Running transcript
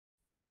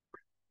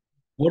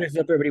What is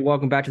up, everybody?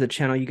 Welcome back to the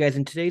channel. You guys,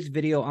 in today's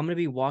video, I'm going to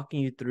be walking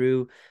you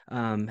through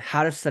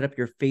how to set up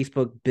your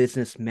Facebook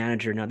Business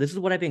Manager. Now, this is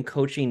what I've been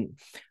coaching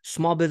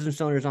small business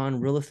owners on,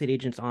 real estate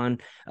agents on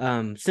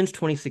since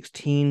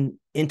 2016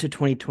 into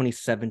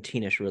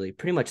 2017-ish, really.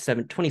 Pretty much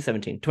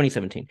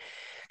 2017.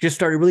 Just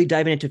started really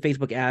diving into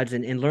Facebook ads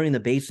and learning the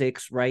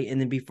basics, right?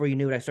 And then before you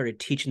knew it, I started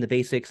teaching the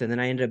basics, and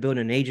then I ended up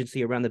building an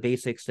agency around the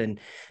basics.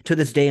 And to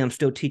this day, I'm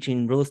still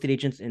teaching real estate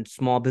agents and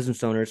small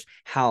business owners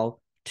how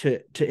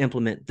to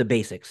implement the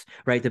basics,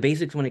 right? The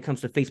basics when it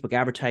comes to Facebook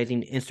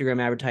advertising,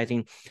 Instagram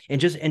advertising, and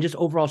just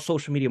overall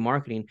social media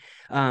marketing,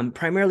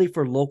 primarily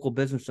for local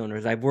business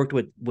owners. I've worked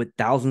with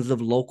thousands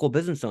of local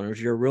business owners.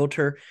 Your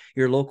realtor,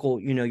 your local,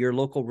 your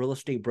local real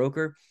estate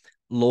broker,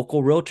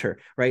 local realtor,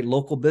 right?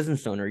 Local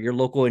business owner, your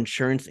local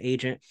insurance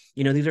agent.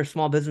 These are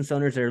small business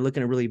owners that are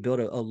looking to really build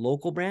a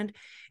local brand.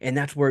 And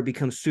that's where it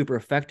becomes super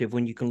effective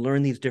when you can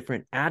learn these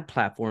different ad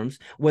platforms,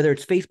 whether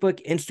it's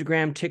Facebook,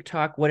 Instagram,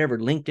 TikTok, whatever,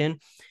 LinkedIn.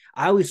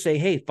 I always say,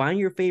 hey, find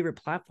your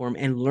favorite platform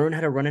and learn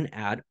how to run an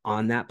ad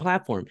on that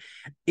platform.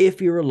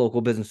 If you're a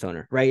local business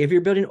owner, right? If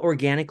you're building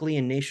organically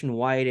and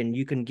nationwide and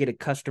you can get a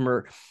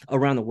customer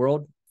around the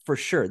world, for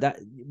sure, that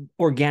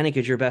organic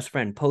is your best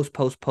friend. Post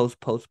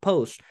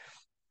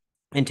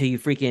until you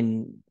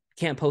freaking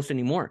can't post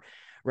anymore.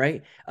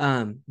 Right.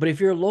 But if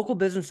you're a local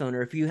business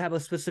owner, if you have a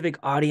specific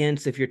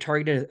audience, if you're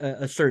targeting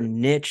a certain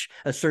niche,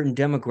 a certain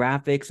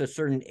demographics, a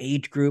certain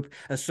age group,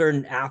 a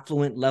certain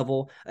affluent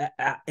level,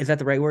 is that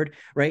the right word?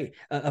 Right.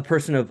 A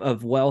person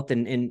of wealth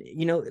and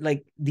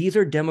like these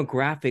are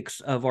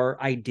demographics of our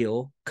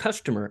ideal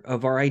customer,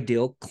 of our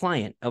ideal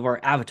client, of our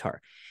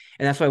avatar.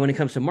 And that's why when it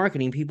comes to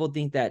marketing, people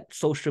think that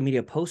social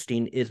media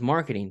posting is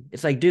marketing.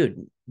 It's like,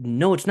 dude,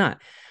 no, it's not.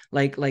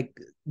 Like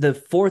the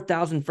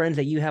 4,000 friends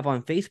that you have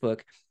on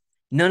Facebook,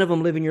 none of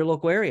them live in your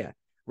local area,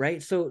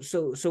 right? So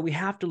we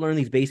have to learn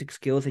these basic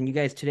skills. And you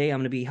guys, today I'm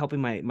going to be helping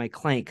my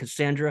client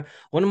Cassandra,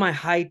 one of my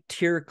higher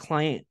tier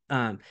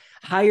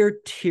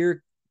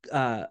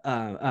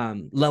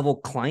level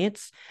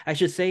clients, I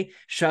should say.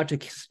 Shout out to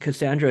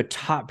Cassandra, a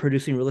top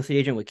producing real estate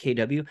agent with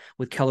KW,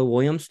 with Keller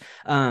Williams.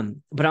 But I'm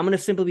going to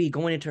simply be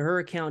going into her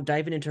account,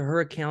 diving into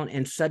her account,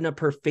 and setting up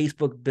her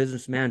Facebook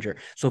Business Manager.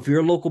 So if you're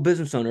a local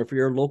business owner, if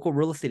you're a local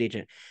real estate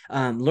agent,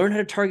 learn how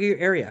to target your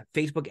area.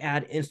 Facebook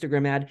ad,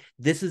 Instagram ad.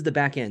 This is the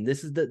back end.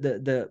 This is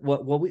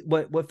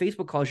what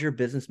Facebook calls your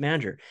business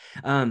manager.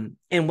 And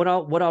what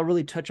I'll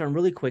really touch on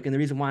really quick, and the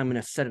reason why I'm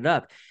going to set it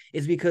up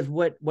is because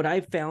what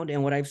I've found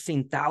and what I've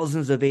seen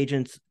thousands of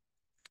agents,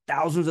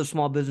 thousands of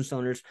small business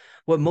owners,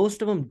 what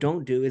most of them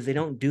don't do is they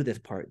don't do this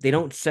part. They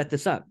don't set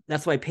this up.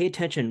 That's why pay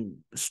attention,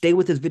 stay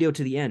with this video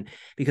to the end,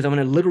 because I'm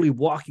going to literally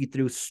walk you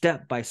through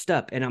step by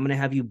step, and I'm going to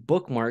have you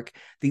bookmark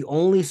the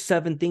only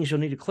 7 things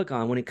you'll need to click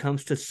on when it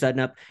comes to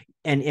setting up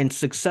and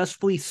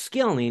successfully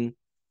scaling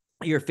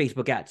your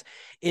Facebook ads,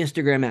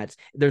 Instagram ads.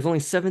 There's only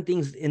 7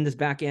 things in this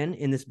back end,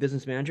 in this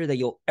business manager, that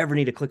you'll ever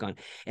need to click on.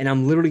 And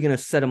I'm literally going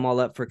to set them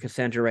all up for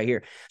Cassandra right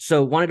here.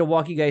 So wanted to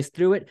walk you guys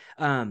through it.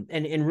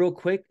 And real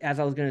quick, as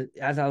I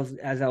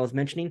was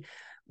mentioning,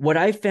 what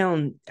I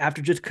found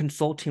after just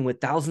consulting with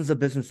thousands of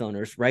business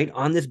owners, right,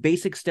 on this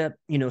basic step,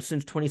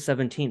 since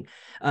 2017,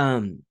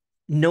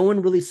 no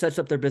one really sets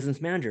up their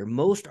business manager.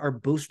 Most are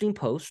boosting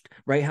posts,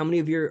 right? How many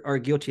of you are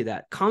guilty of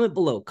that? Comment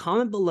below.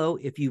 Comment below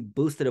if you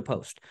boosted a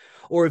post,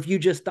 or if you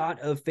just thought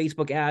of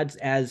Facebook ads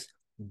as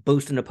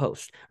boosting a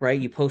post,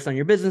 right? You post on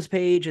your business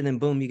page and then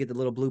boom, you get the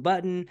little blue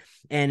button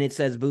and it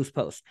says boost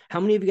post. How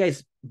many of you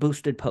guys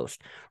boosted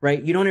post,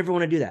 right? You don't ever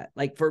want to do that,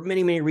 like for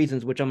many, many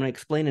reasons, which I'm going to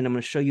explain and I'm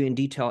going to show you in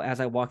detail as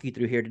I walk you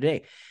through here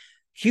today.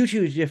 Huge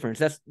difference.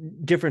 That's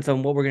difference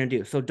on what we're going to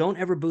do. So don't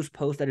ever boost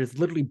posts. That is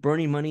literally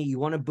burning money. You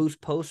want to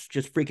boost posts,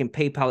 just freaking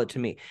PayPal it to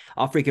me.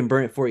 I'll freaking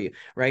burn it for you,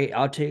 right?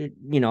 I'll take,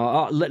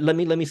 let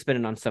me spend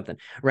it on something,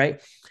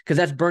 right? Because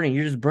that's burning.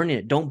 You're just burning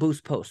it. Don't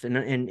boost posts.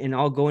 And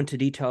I'll go into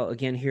detail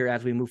again here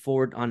as we move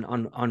forward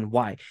on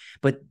why.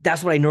 But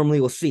that's what I normally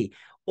will see.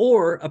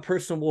 Or a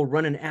person will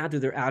run an ad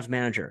through their ads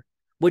manager,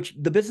 which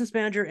the business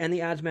manager and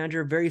the ads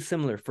manager, very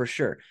similar for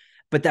sure.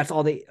 But that's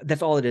all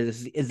it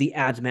is the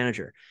ads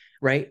manager.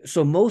 Right.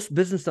 So most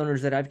business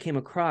owners that I've came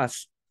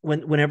across,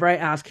 whenever I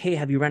ask, hey,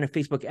 have you run a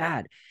Facebook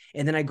ad?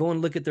 And then I go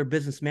and look at their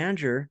business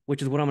manager,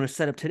 which is what I'm going to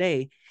set up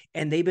today.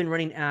 And they've been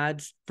running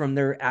ads from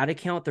their ad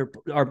account,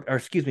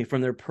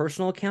 from their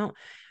personal account,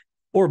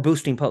 or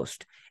boosting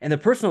post. And the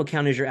personal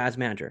account is your ads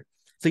manager.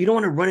 So you don't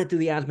want to run it through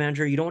the ads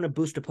manager. You don't want to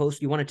boost a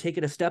post. You want to take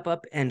it a step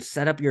up and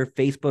set up your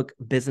Facebook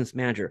business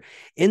manager.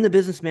 In the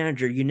business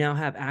manager, you now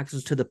have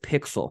access to the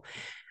pixel.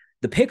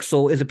 The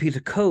pixel is a piece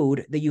of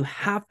code that you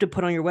have to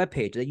put on your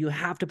webpage, that you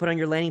have to put on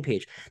your landing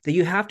page, that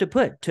you have to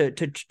put to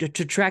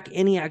track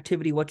any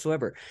activity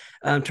whatsoever,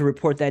 to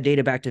report that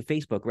data back to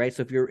Facebook, right?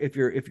 So if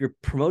you're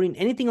promoting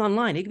anything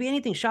online, it could be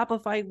anything,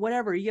 Shopify,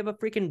 whatever. You have a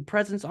freaking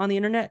presence on the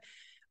internet.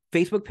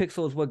 Facebook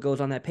pixel is what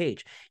goes on that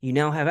page. You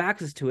now have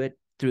access to it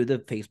through the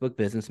Facebook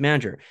Business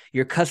Manager.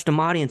 Your custom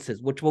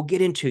audiences, which we'll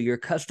get into, your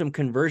custom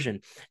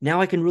conversion. Now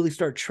I can really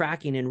start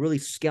tracking and really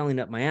scaling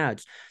up my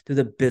ads through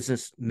the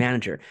Business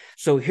Manager.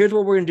 So here's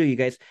what we're going to do, you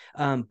guys.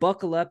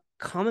 Buckle up,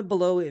 comment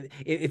below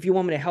if you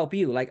want me to help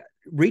you. Like,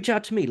 reach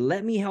out to me.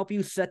 Let me help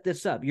you set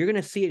this up. You're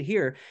going to see it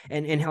here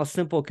and how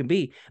simple it can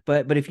be.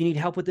 But if you need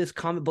help with this,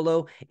 comment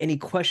below. Any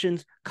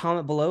questions,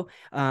 comment below.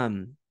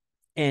 And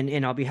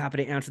I'll be happy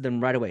to answer them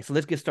right away. So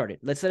let's get started.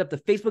 Let's set up the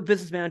Facebook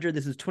Business Manager.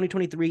 This is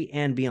 2023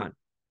 and beyond.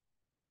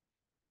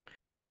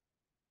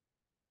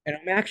 And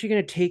I'm actually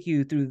going to take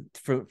you through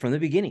from the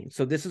beginning.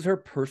 So this is her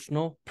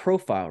personal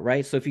profile,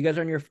 right? So if you guys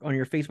are on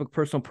your Facebook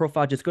personal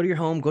profile, just go to your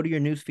home, go to your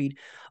newsfeed.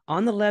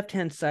 On the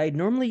left-hand side,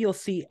 normally you'll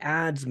see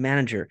Ads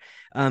Manager.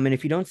 And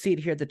if you don't see it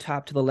here at the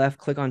top to the left,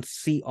 click on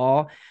See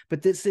All.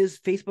 But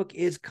Facebook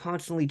is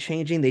constantly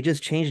changing. They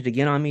just changed it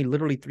again on me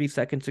literally 3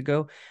 seconds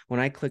ago when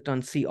I clicked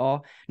on See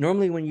All.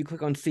 Normally when you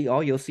click on See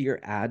All, you'll see your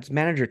Ads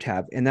Manager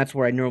tab. And that's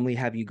where I normally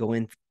have you go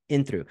in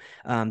through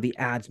the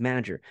Ads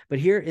Manager. But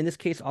here in this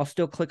case, I'll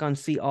still click on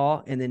See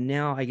All, and then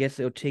now I guess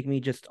it'll take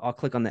me I'll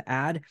click on the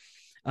ad,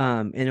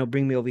 and it'll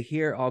bring me over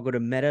here. I'll go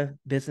to Meta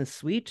Business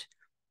Suite,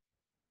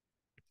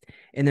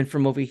 and then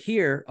from over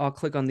here, I'll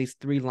click on these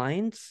 3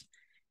 lines,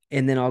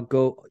 and then I'll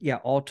go,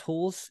 all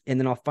tools, and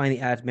then I'll find the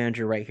Ads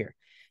Manager right here.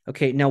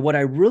 Okay, now what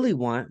I really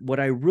want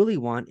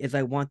is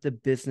I want the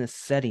business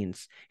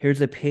settings. Here's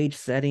the page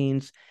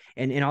settings,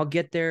 and I'll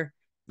get there.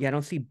 Yeah, I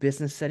don't see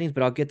business settings,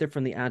 but I'll get there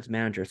from the Ads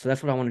Manager. So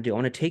that's what I want to do. I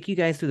want to take you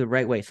guys through the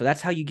right way. So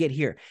that's how you get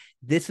here.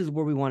 This is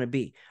where we want to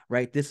be,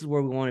 right? This is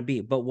where we want to be.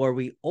 But where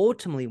we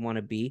ultimately want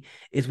to be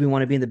is we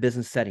want to be in the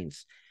business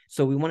settings.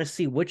 So we want to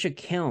see which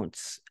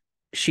accounts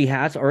she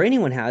has or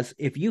anyone has.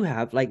 If you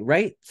have, like,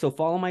 right? So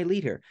follow my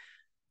lead here.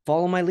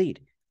 Follow my lead.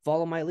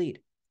 Follow my lead.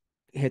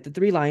 Hit the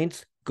 3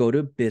 lines. Go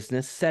to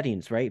business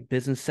settings, right?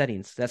 Business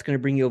settings. That's going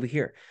to bring you over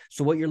here.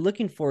 So what you're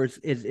looking for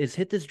is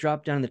hit this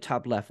drop down in the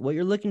top left. What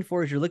you're looking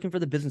for is you're looking for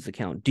the business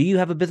account. Do you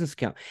have a business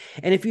account?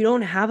 And if you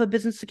don't have a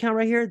business account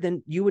right here,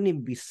 then you wouldn't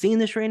even be seeing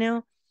this right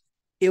now.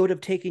 It would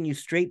have taken you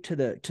straight to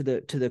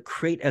the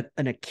create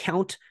an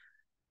account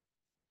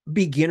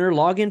beginner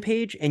login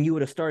page, and you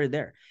would have started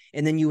there.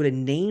 And then you would have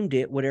named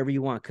it whatever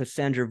you want,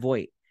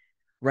 𝐤𝐨𝐬𝐬,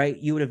 right?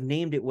 You would have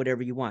named it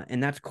whatever you want,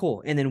 and that's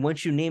cool. And then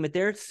once you name it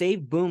there,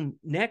 save, boom,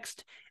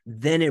 next,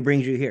 then it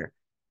brings you here.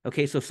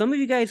 Okay, so some of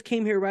you guys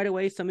came here right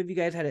away. Some of you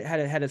guys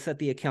had to set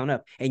the account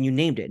up, and you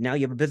named it. Now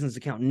you have a business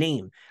account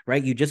name,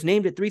 right? You just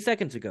named it 3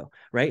 seconds ago,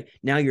 right?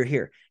 Now you're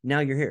here. Now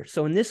you're here.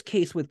 So in this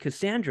case with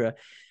Cassandra,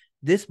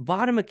 this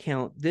bottom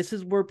account, this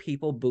is where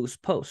people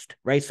boost post,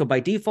 right? So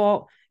by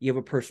default, you have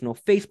a personal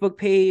Facebook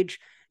page.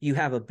 You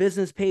have a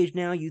business page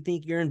now. You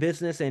think you're in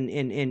business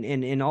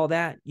and all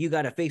that. You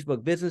got a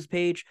Facebook business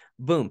page.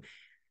 Boom.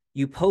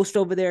 You post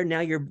over there. Now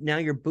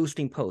you're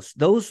boosting posts.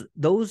 Those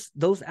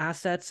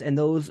assets and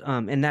those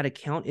and that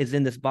account is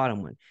in this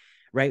bottom one,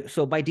 right?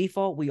 So by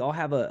default, we all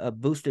have a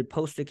boosted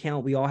post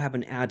account. We all have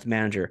an Ads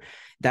Manager.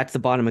 That's the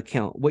bottom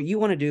account. What you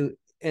want to do,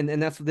 and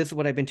this is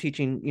what I've been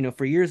teaching,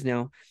 for years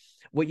now.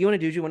 What you want to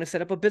do is you want to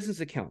set up a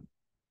business account.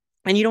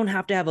 And you don't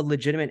have to have a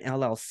legitimate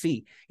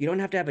LLC. You don't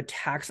have to have a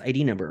tax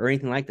ID number or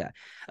anything like that,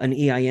 an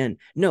EIN.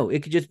 No,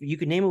 it could you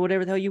could name it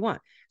whatever the hell you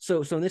want.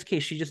 So in this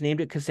case, she just named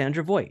it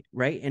𝐤𝐨𝐬𝐬,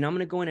 right? And I'm going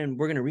to go in and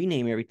we're going to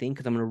rename everything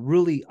because I'm going to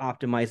really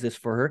optimize this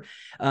for her,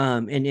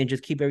 and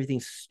just keep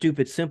everything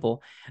stupid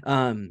simple.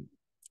 And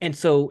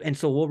so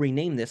we'll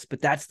rename this,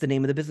 but that's the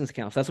name of the business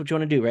account. So that's what you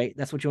want to do, right?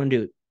 That's what you want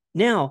to do.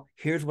 Now,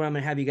 here's what I'm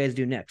going to have you guys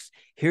do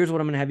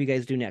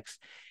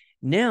next.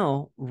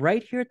 Now,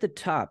 right here at the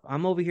top,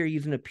 I'm over here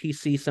using a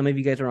PC. Some of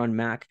you guys are on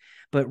Mac,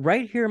 but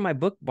right here in my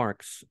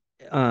bookmarks,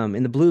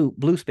 in the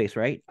blue space,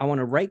 right? I want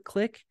to right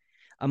click.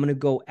 I'm going to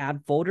go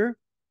add folder,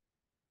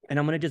 and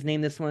I'm going to just name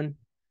this one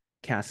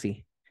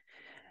Cassie.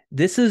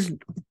 This is,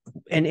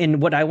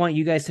 and what I want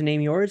you guys to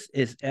name yours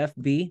is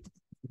FB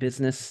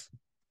Business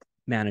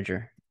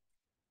Manager.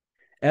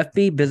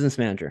 FB Business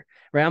Manager,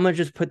 right? I'm going to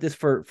just put this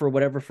for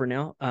whatever for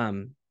now.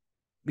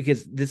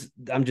 Because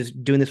I'm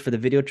just doing this for the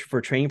video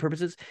for training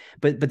purposes,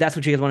 but that's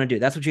what you guys want to do.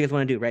 That's what you guys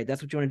want to do, right?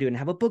 That's what you want to do, and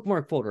have a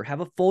bookmark folder,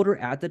 have a folder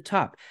at the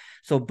top.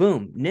 So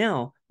boom.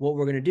 Now what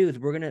we're gonna do is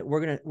we're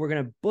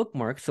gonna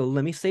bookmark. So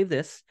let me save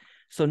this.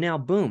 So now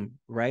boom,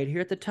 right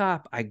here at the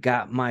top, I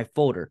got my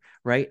folder,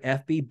 right?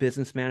 FB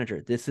Business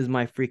Manager. This is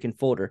my freaking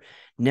folder.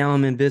 Now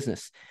I'm in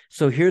business.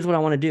 So here's what I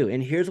want to do,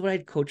 and here's what I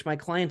coach my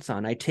clients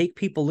on. I take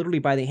people literally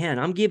by the hand.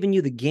 I'm giving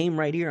you the game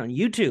right here on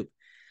YouTube.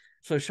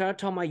 So shout out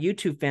to all my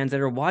YouTube fans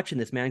that are watching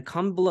this, man.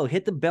 Comment below,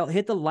 hit the bell,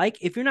 hit the like.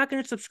 If you're not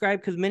going to subscribe,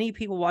 because many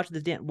people watch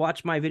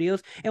my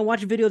videos and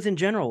watch videos in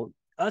general.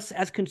 Us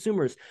as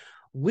consumers,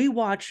 we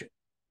watch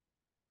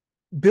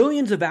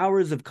billions of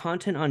hours of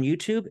content on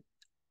YouTube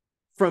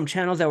from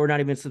channels that we're not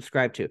even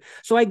subscribed to.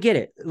 So I get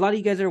it. A lot of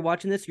you guys that are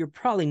watching this, you're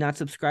probably not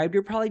subscribed.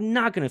 You're probably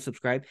not going to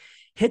subscribe.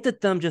 Hit the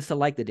thumb just to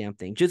like the damn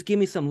thing. Just give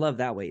me some love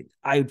that way.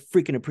 I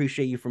freaking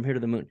appreciate you from here to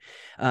the moon.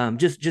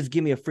 Just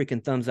give me a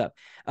freaking thumbs up.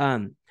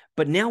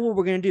 But now what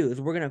we're going to do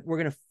is we're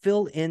going to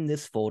fill in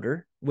this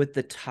folder with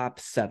the top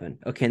 7.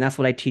 Okay. And that's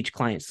what I teach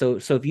clients. So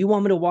if you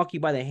want me to walk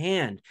you by the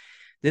hand,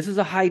 this is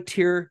a high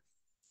tier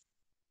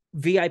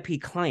VIP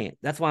client.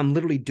 That's why I'm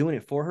literally doing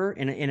it for her.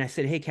 And I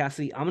said, hey,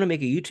 Cassie, I'm gonna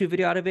make a YouTube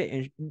video out of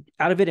it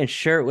and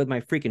share it with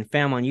my freaking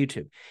fam on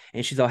YouTube.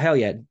 And she's all, hell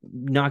yeah,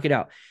 knock it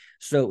out.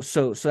 So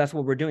that's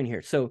what we're doing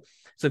here. So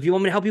if you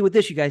want me to help you with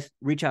this, you guys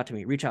reach out to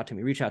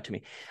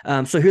me.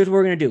 So here's what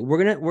we're gonna do.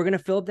 We're gonna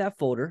fill up that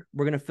folder.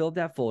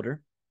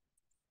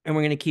 And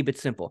we're gonna keep it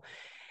simple.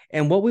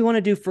 And what we want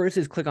to do first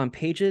is click on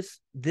pages.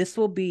 This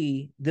will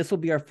be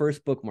our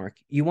first bookmark.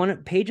 You want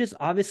it, pages,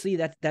 obviously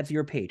that's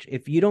your page.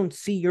 If you don't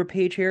see your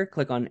page here,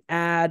 click on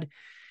add,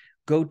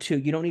 go to,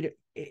 you don't need it.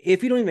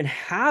 If you don't even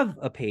have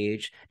a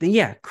page, then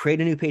yeah, create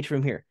a new page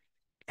from here.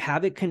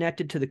 Have it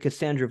connected to the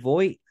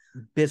𝐦𝐨𝐬𝐤𝐞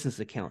business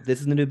account.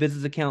 This is the new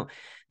business account.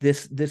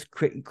 This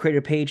create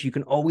a page. You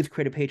can always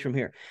create a page from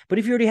here. But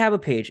if you already have a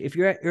page,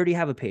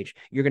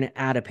 you're going to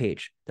add a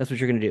page. That's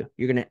what you're going to do.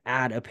 You're going to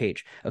add a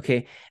page.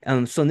 Okay.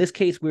 So in this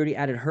case, we already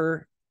added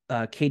her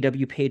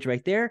KW page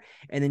right there.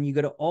 And then you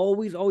got to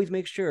always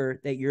make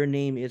sure that your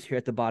name is here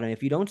at the bottom.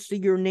 If you don't see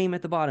your name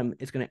at the bottom,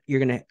 you're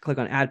going to click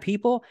on add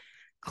people,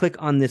 click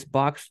on this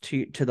box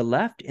to the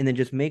left, and then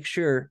just make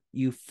sure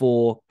you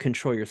full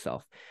control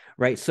yourself.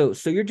 Right. So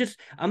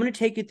I'm going to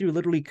take you through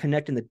literally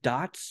connecting the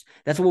dots.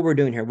 That's what we're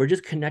doing here. We're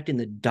just connecting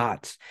the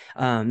dots.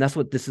 That's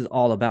what this is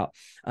all about.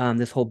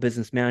 This whole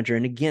business manager.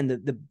 And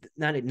again,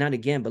 not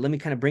again, but let me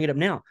kind of bring it up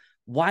now.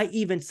 Why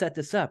even set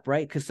this up?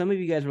 Right. Because some of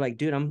you guys are like,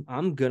 dude,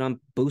 I'm good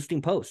on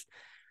boosting posts.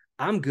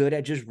 I'm good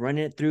at just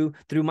running it through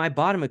my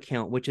bottom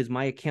account, which is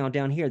my account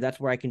down here. That's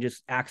where I can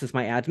just access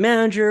my ads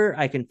manager.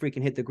 I can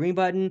freaking hit the green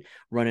button,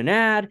 run an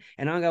ad,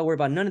 and I don't got to worry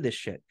about none of this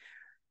shit.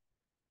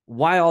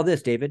 Why all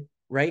this, David?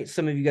 Right?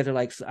 Some of you guys are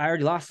like, I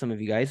already lost some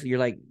of you guys. You're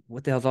like,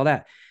 what the hell's all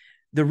that?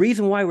 The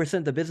reason why we're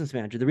sent the business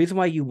manager, the reason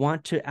why you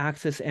want to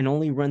access and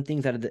only run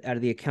things out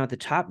of the account at the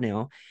top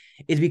now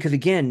is because,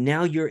 again,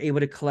 now you're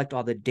able to collect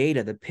all the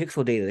data, the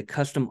pixel data, the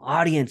custom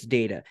audience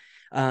data.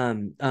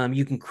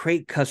 You can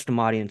create custom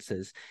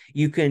audiences.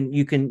 You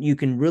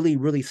can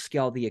really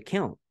scale the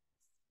account,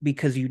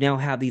 because you now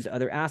have these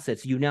other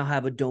assets. You now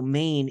have a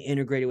domain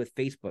integrated with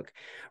Facebook,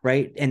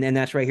 right? And then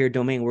that's right here,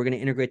 domain. We're going to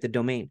integrate the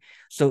domain.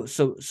 So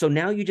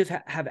now you just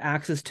have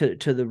access to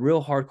the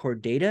real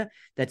hardcore data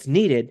that's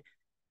needed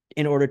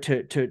in order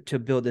to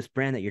build this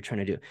brand that you're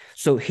trying to do.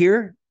 So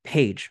here,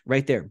 page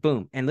right there,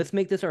 boom. And let's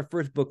make this our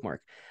first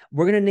bookmark.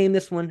 We're going to name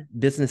this one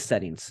business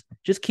settings.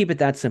 Just keep it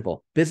that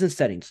simple, business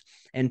settings,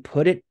 and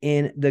put it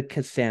in the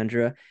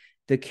Cassandra,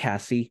 the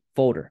Cassie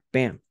folder.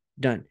 Bam,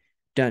 done.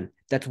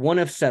 That's 1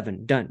 of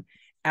 7, done.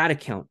 Ad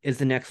account is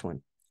the next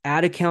one.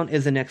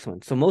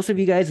 So most of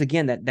you guys,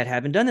 again, that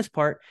haven't done this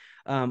part,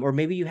 or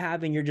maybe you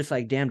have and you're just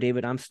like, damn,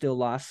 David, I'm still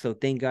lost. So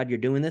thank God you're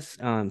doing this,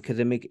 because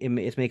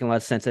it's making a lot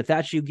of sense. If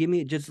that's you,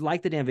 just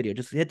like the damn video.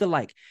 Just hit the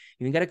like.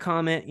 You ain't got to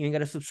comment. You ain't got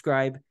to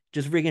subscribe.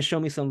 Just freaking show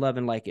me some love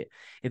and like it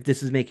if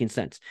this is making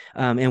sense.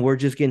 And we're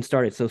just getting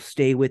started. So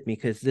stay with me,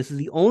 because this is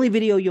the only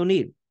video you'll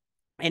need.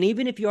 And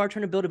even if you are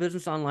trying to build a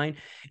business online,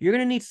 you're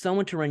going to need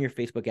someone to run your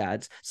Facebook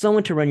ads,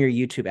 someone to run your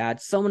YouTube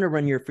ads, someone to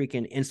run your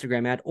freaking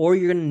Instagram ad, or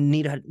you're going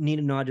to need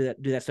to know how to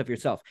do that stuff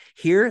yourself.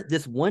 Here,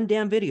 this one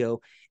damn video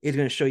is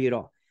going to show you it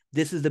all.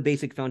 This is the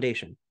basic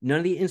foundation. None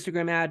of the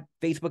Instagram ad,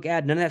 Facebook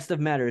ad, none of that stuff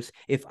matters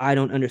if I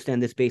don't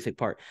understand this basic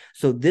part.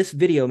 So this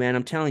video, man,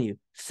 I'm telling you,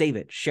 save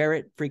it, share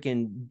it,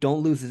 freaking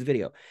don't lose this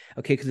video.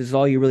 Okay, because this is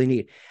all you really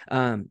need.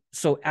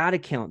 So ad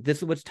account, this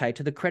is what's tied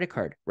to the credit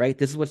card, right?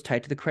 This is what's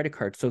tied to the credit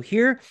card. So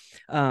here,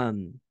 I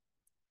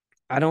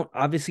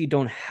obviously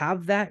don't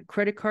have that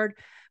credit card,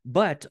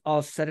 but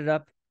I'll set it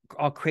up.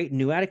 I'll create a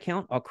new ad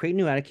account.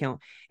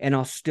 And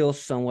I'll still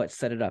somewhat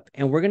set it up.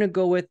 And we're going to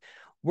go with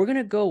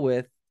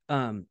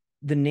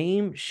the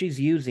name she's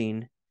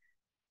using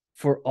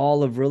for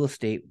all of real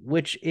estate,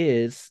 which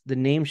is the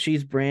name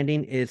she's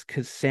branding is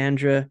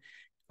Cassandra,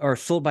 or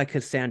sold by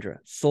Cassandra.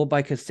 That's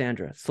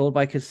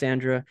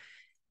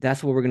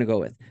what we're going to go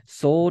with.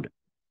 Sold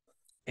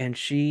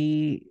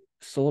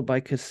by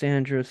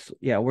Cassandra.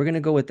 Yeah, we're going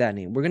to go with that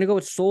name. We're going to go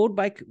with sold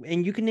by,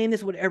 and you can name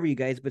this whatever, you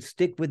guys, but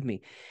stick with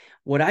me.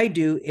 What I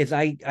do is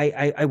I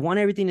want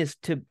everything is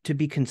to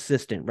be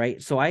consistent,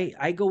 right? So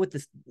I go with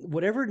this,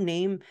 whatever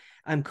name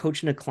I'm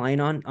coaching a client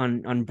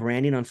on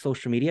branding on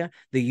social media,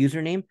 the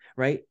username,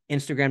 right?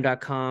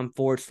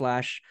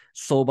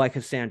 Instagram.com/sold by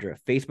Cassandra,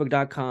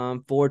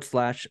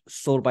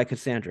 Facebook.com/sold by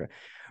Cassandra,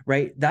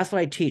 right? That's what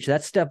I teach.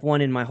 That's step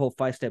 1 in my whole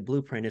 5-step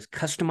blueprint, is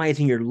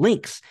customizing your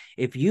links.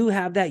 If you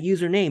have that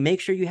username,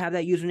 make sure you have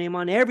that username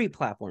on every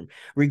platform,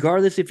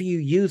 regardless if you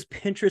use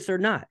Pinterest or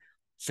not.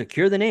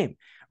 Secure the name,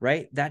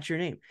 right? That's your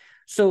name.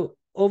 So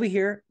over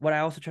here, what I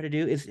also try to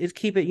do is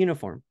keep it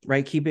uniform,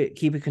 right? Keep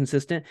it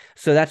consistent.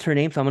 So that's her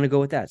name. So I'm going to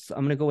go with that.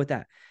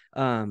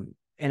 And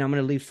I'm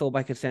going to leave sold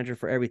by Cassandra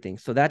for everything.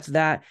 So that's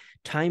that.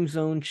 Time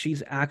zone.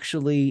 She's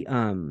actually,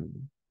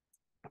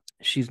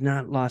 she's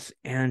not Los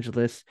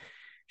Angeles.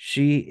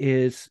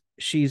 She's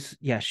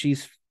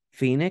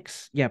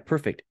Phoenix. Yeah,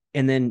 perfect.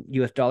 And then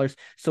US dollars.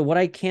 So what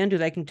I can do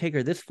is I can take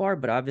her this far,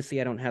 but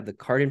obviously I don't have the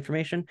card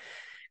information.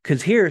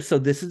 Because here, so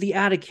this is the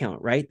ad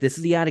account, right? This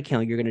is the ad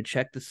account. You're going to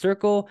check the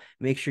circle,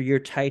 make sure you're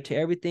tied to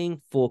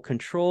everything, full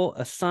control,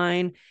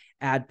 assign,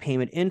 add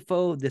payment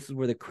info. This is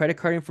where the credit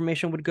card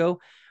information would go,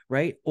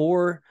 right?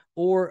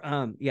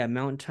 Yeah,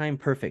 Mountain Time,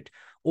 perfect.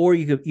 Or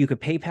you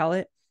could PayPal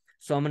it.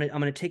 So I'm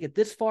gonna take it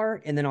this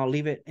far, and then I'll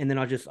leave it, and then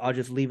I'll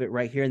just leave it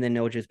right here, and then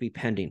it'll just be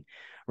pending,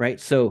 right?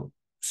 So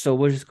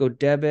we'll just go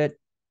debit.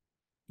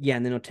 Yeah,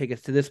 and then it'll take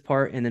us to this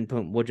part, and then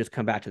boom, we'll just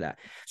come back to that.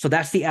 So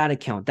that's the ad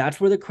account. That's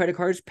where the credit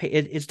card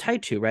is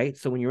tied to, right?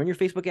 So when you're in your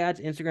Facebook ads,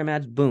 Instagram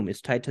ads, boom, it's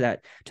tied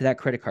to that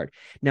credit card.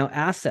 Now,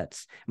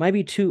 assets might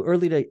be too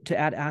early to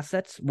add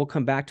assets. We'll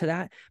come back to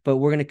that, but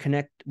we're gonna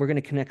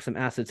connect some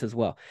assets as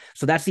well.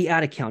 So that's the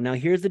ad account. Now,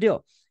 here's the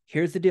deal.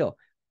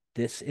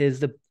 This is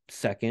the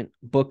second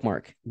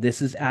bookmark.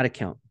 This is ad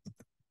account.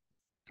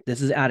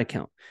 This is ad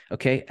account.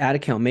 Okay, ad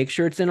account. Make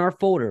sure it's in our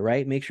folder,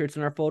 right? Make sure it's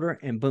in our folder,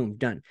 and boom,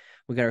 done.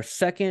 We got our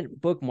second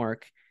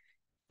bookmark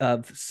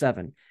of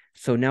 7.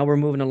 So now we're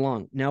moving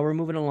along.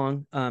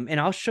 And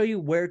I'll show you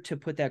where to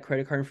put that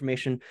credit card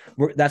information.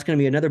 That's going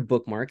to be another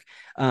bookmark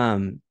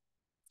here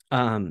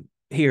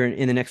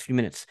in the next few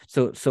minutes.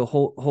 So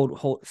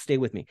hold, stay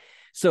with me.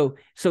 So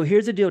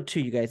here's the deal too,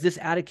 you guys. This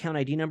ad account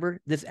ID number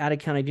is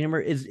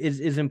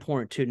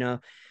important too.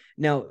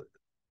 Now,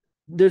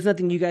 there's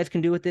nothing you guys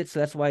can do with it, so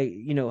that's why,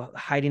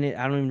 hiding it,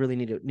 I don't even really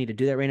need to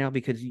do that right now,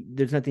 because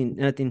there's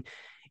nothing.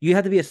 You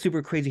have to be a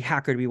super crazy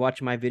hacker to be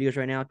watching my videos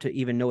right now to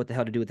even know what the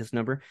hell to do with this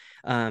number.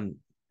 And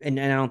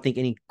I don't think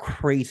any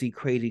crazy,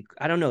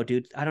 I don't know,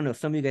 dude. I don't know.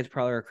 Some of you guys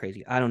probably are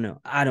crazy. I don't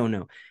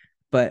know.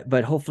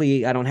 But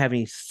hopefully I don't have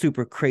any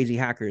super crazy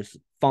hackers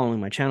following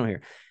my channel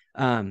here.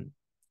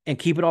 And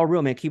keep it all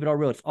real, man. Keep it all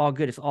real. It's all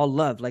good. It's all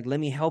love. Like,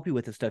 let me help you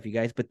with this stuff, you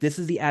guys. But this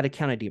is the ad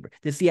account ID number.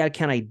 This is the ad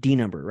account ID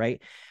number,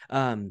 right?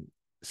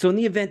 So in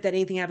the event that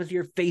anything happens to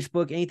your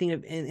Facebook, anything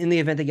in the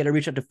event that you got to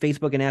reach out to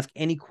Facebook and ask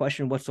any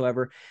question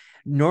whatsoever,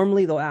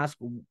 normally they'll ask,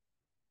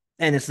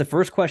 and it's the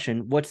first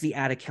question, what's the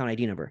ad account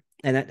ID number?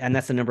 And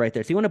that's the number right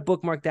there. So you want to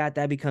bookmark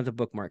that becomes a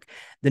bookmark.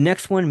 The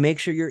next one, make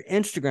sure your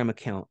Instagram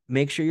account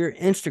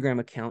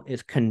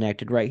is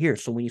connected right here.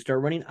 So when you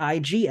start running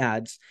IG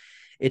ads,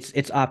 it's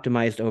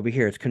optimized over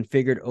here. It's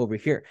configured over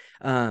here.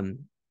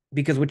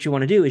 Because what you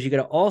want to do is you got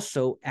to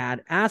also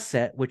add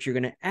asset, which you're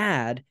going to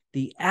add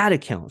the ad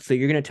account. So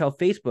you're going to tell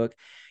Facebook,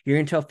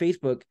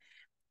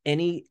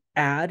 any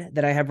ad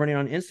that I have running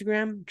on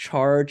Instagram,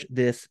 charge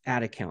this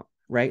ad account,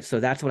 right? So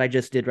that's what I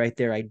just did right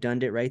there. I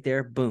done it right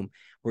there. Boom.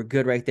 We're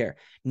good right there.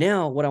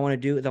 Now, what I want to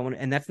do is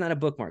and that's not a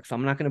bookmark. So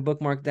I'm not going to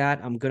bookmark that.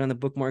 I'm good on the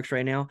bookmarks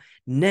right now.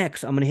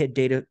 Next, I'm going to hit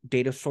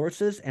data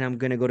sources, and I'm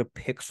going to go to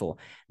Pixel.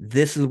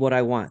 This is what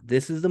I want.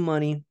 This is the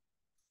money.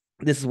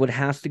 This is what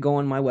has to go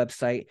on my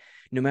website,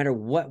 no matter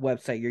what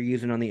website you're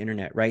using on the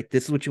internet, right?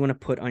 This is what you want to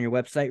put on your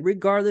website,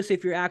 regardless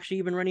if you're actually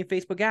even running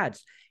Facebook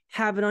ads.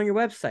 Have it on your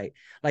website.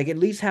 Like, at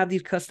least have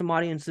these custom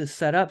audiences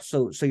set up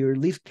so you're at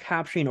least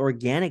capturing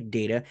organic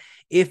data,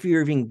 if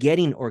you're even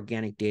getting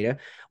organic data,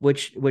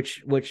 which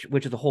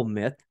is a whole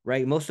myth,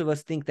 right? Most of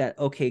us think that,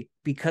 okay,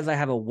 because I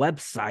have a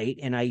website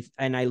and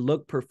I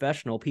look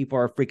professional, people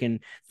are freaking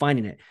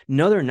finding it.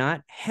 No, they're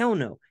not. Hell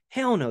no.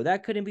 Hell no,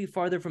 that couldn't be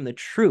farther from the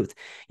truth.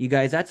 You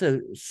guys, that's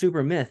a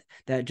super myth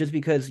that just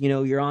because,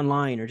 you're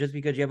online or just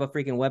because you have a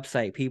freaking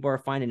website, people are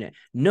finding it.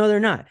 No, they're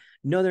not.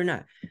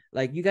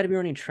 Like, you got to be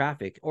running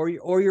traffic, or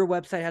your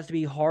website has to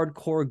be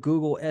hardcore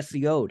Google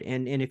SEO'd.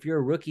 And if you're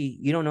a rookie,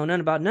 you don't know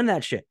none of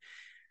that shit.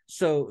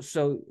 So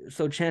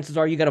chances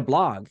are you got a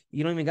blog.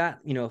 You don't even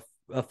got,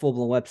 a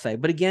full-blown website.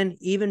 But again,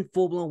 even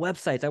full-blown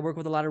websites, I work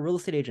with a lot of real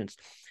estate agents.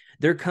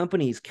 Their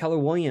companies, Keller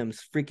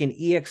Williams, freaking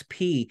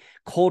EXP,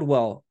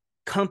 Coldwell,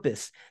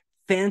 Compass,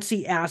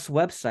 fancy ass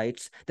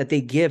websites that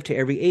they give to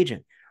every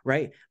agent,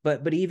 right?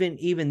 But even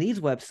these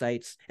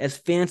websites, as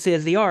fancy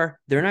as they are,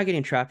 they're not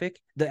getting traffic.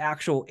 The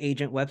actual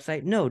agent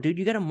website, no, dude,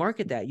 you got to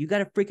market that. You got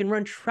to freaking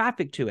run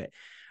traffic to it,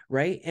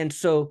 right? And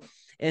so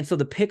the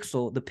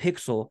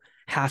pixel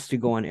has to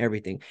go on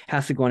everything.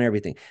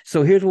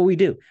 So here's what we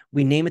do: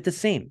 we name it the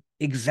same.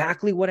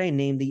 Exactly what I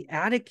named the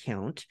ad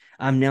account,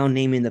 I'm now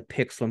naming the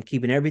pixel. I'm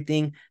keeping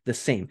everything the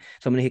same.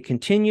 So I'm going to hit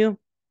continue.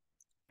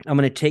 I'm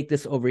going to take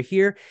this over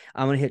here.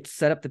 I'm going to hit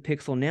set up the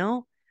pixel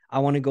now. I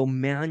want to go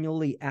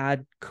manually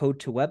add code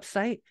to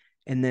website,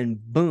 and then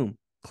boom,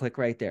 click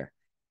right there.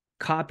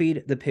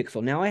 Copied the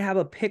pixel. Now I have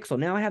a pixel.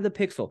 Now I have the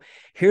pixel.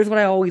 Here's what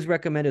I always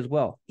recommend as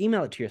well.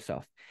 Email it to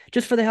yourself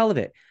just for the hell of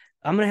it.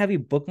 I'm going to have you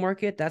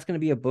bookmark it. That's going to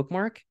be a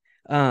bookmark.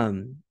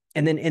 And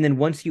then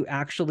once you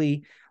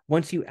actually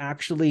let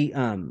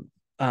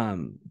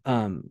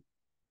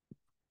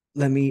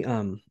me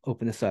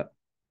open this up.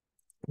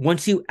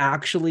 Once you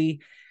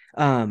actually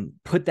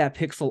put that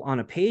pixel on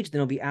a page, then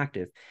it'll be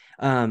active.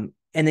 And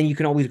then you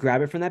can always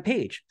grab it from that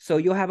page. So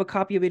you'll have a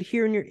copy of it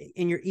here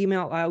in your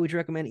email. I always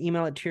recommend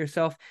email it to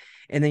yourself,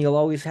 and then you'll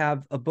always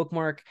have a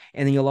bookmark,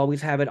 and then you'll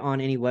always have it on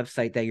any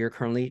website that you're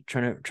currently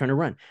trying to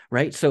run,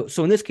 right? So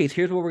in this case,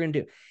 here's what we're gonna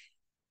do.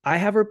 I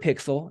have her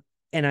pixel,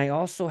 and I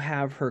also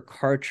have her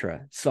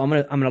Kartra. So I'm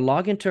gonna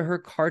log into her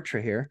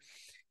Kartra here,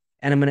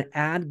 and I'm gonna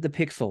add the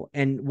pixel,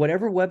 and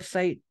whatever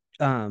website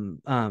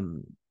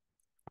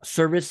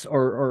service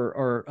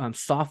or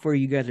software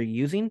you guys are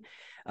using,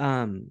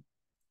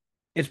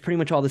 It's pretty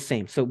much all the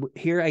same. So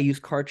here I use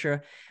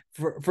Kartra.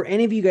 For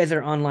any of you guys that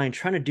are online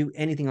trying to do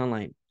anything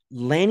online,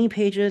 landing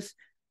pages,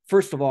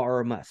 first of all,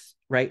 are a must,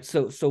 right?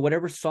 So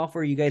whatever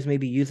software you guys may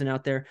be using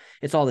out there,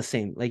 it's all the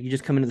same. Like you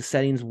just come into the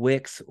settings,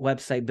 Wix,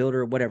 website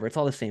builder, whatever. It's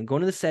all the same. Go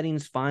into the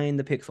settings, find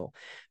the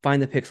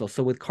pixel.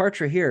 So with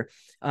Kartra here,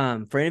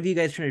 for any of you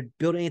guys trying to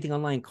build anything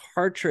online,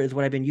 Kartra is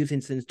what I've been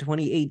using since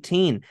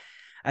 2018.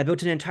 I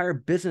built an entire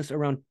business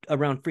around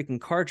freaking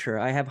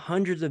Kartra. I have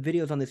hundreds of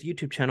videos on this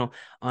YouTube channel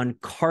on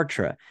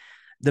Kartra,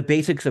 the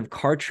basics of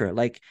Kartra,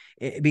 like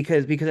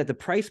because at the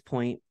price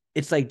point,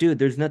 it's like, dude,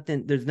 there's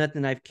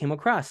nothing I've came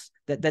across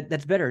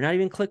that's better. Not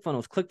even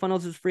ClickFunnels.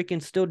 ClickFunnels is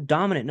freaking still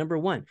dominant, number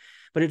one,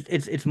 but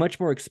it's much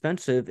more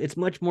expensive. It's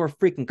much more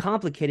freaking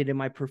complicated in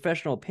my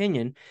professional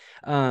opinion,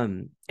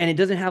 and it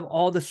doesn't have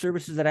all the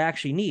services that I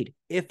actually need.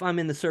 If I'm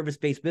in the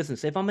service-based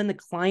business, if I'm in the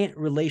client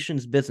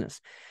relations business,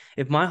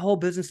 if my whole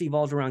business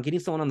evolves around getting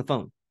someone on the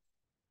phone,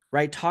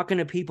 right, talking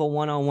to people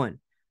one-on-one,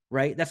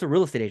 right, that's a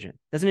real estate agent.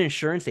 That's an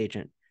insurance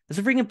agent. That's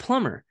a freaking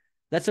plumber.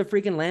 That's a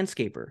freaking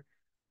landscaper,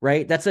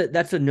 right? That's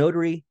a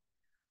notary,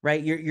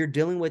 right? You're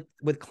dealing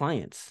with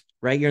clients,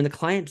 right? You're in the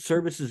client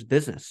services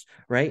business,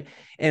 right?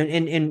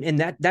 And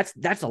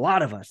that's a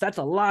lot of us. That's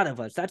a lot of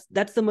us.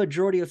 That's the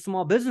majority of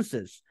small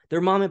businesses. They're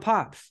mom and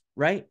pops,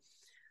 right?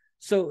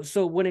 So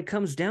when it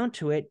comes down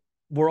to it,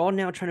 we're all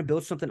now trying to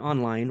build something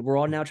online. We're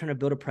all now trying to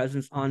build a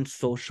presence on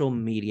social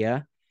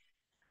media.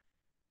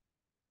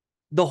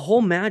 The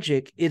whole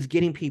magic is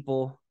getting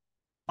people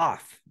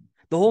off.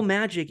 The whole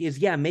magic is,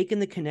 yeah, making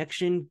the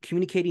connection,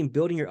 communicating,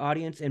 building your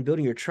audience and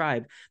building your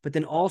tribe, but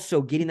then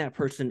also getting that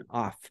person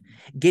off,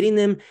 getting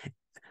them,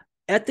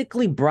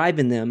 ethically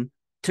bribing them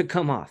to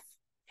come off.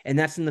 And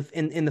that's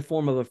in the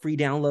form of a free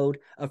download,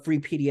 a free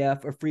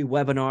PDF, a free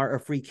webinar, a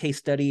free case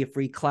study, a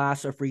free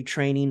class, a free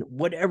training,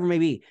 whatever it may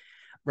be,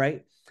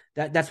 right?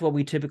 That's what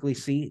we typically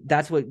see.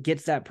 That's what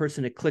gets that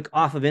person to click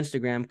off of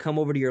Instagram, come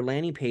over to your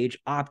landing page,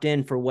 opt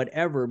in for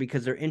whatever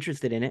because they're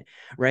interested in it,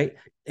 right?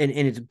 And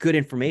it's good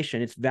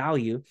information, it's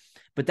value,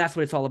 but that's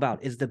what it's all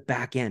about, is the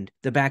back end.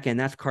 The back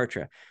end, that's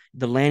Kartra.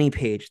 The landing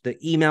page, the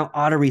email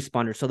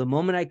autoresponder. So the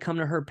moment I come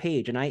to her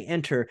page and I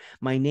enter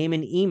my name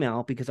and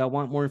email because I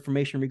want more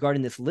information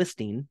regarding this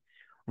listing,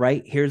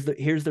 right? Here's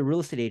the real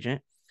estate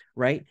agent,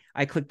 right?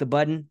 I click the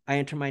button, I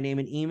enter my name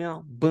and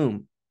email,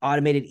 boom,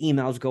 automated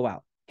emails go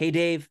out. Hey,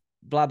 Dave,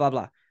 blah, blah,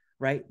 blah,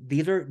 right?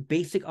 These are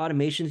basic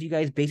automations, you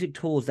guys, basic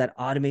tools that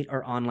automate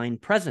our online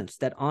presence,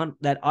 that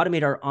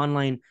automate our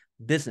online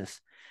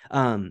business.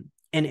 And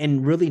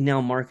really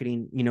now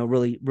marketing,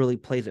 really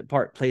plays its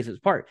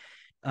part.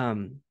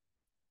 And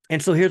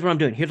so here's what I'm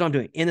doing.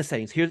 In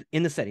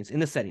the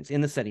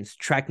settings,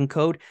 tracking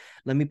code.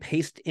 Let me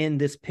paste in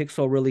this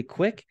pixel really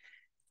quick,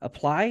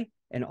 apply.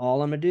 And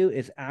all I'm going to do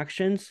is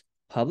actions,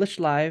 publish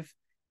live.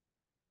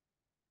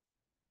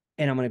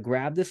 And I'm going to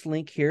grab this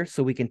link here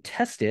so we can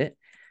test it.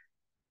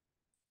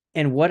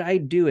 And what I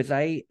do is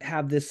I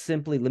have this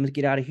simply, let me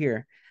get out of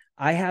here.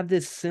 I have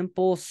this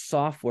simple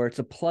software. It's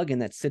a plugin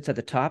that sits at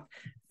the top.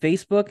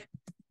 Facebook,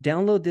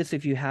 download this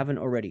if you haven't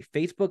already.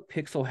 Facebook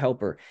Pixel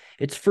Helper.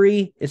 It's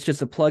free. It's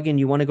just a plugin.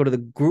 You want to go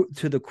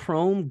to the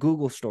Chrome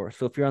Google store.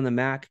 So if you're on the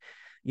Mac,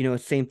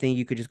 same thing.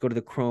 You could just go to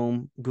the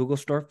Chrome Google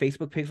store,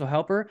 Facebook Pixel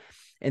Helper,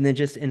 and then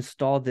just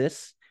install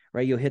this.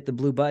 Right, you'll hit the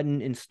blue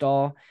button,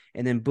 install,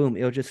 and then boom,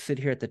 it'll just sit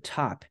here at the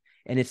top.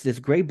 And it's this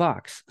gray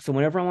box. So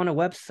whenever I'm on a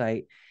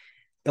website,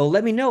 it'll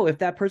let me know if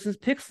that person's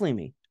pixeling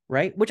me,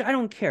 right? Which I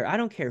don't care. I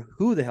don't care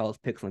who the hell is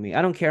pixeling me.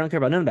 I don't care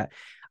about none of that.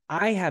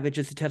 I have it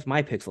just to test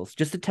my pixels,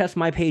 just to test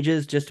my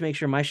pages, just to make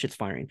sure my shit's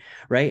firing,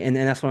 right? And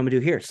then that's what I'm gonna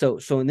do here. So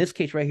in this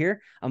case right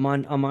here, I'm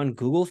on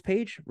Google's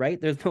page, right?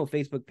 There's no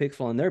Facebook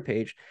pixel on their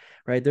page,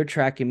 right? They're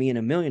tracking me in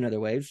a million other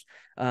ways.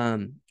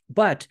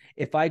 But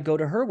if I go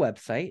to her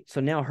website, so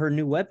now her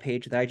new web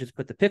page that I just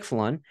put the pixel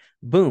on,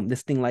 boom,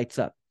 this thing lights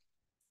up.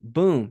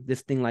 Boom,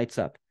 this thing lights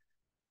up.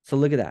 So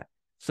look at that.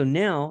 So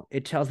now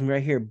it tells me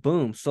right here,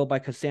 boom, sold by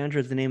Cassandra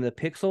is the name of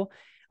the pixel,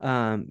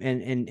 and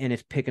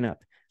it's picking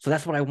up. So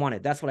that's what I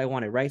wanted. That's what I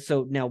wanted, right?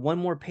 So now one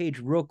more page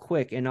real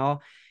quick, and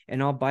I'll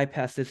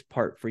bypass this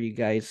part for you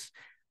guys.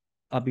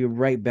 I'll be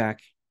right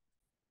back.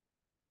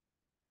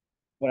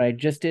 What I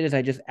just did is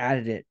I just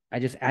added it. I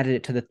just added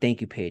it to the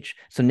thank you page.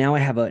 So now I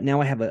have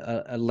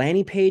a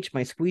landing page.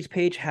 My squeeze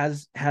page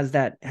has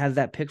that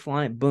pixel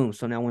on it. Boom.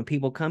 So now when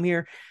people come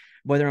here,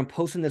 whether I'm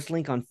posting this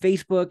link on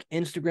Facebook,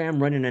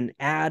 Instagram, running an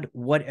ad,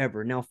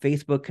 whatever, now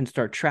Facebook can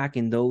start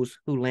tracking those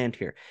who land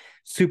here.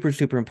 Super,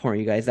 super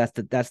important, you guys. That's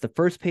the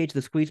first page,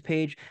 the squeeze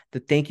page, the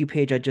thank you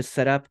page I just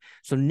set up.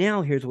 So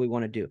now here's what we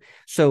want to do.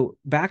 So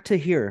back to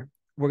here,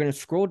 we're going to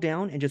scroll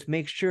down and just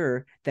make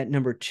sure that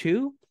number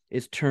 2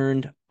 is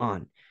turned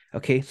on.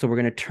 Okay, so we're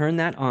going to turn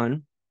that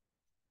on,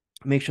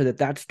 make sure that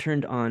that's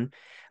turned on.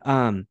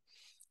 And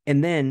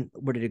then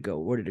where did it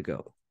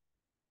go?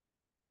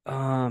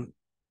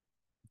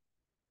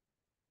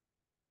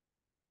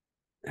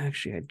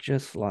 Actually, I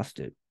just lost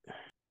it.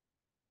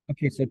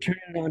 Okay, so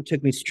turning it on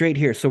took me straight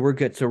here. So we're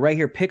good. So right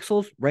here,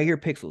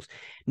 pixels.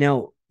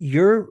 Now,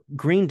 your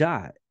green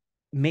dot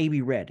may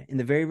be red. In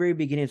the very, very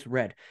beginning, it's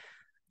red.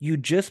 you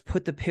just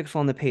put the pixel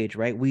on the page,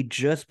 right? We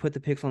just put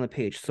the pixel on the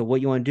page. So what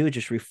you want to do is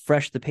just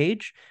refresh the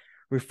page,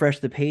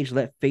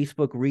 let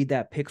Facebook read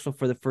that pixel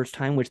for the first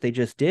time, which they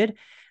just did.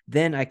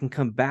 Then I can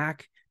come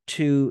back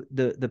to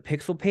the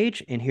pixel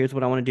page, and here's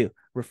what I want to do.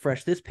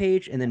 Refresh this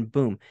page, and then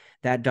boom,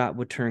 that dot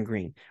would turn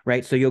green,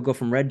 right? So you'll go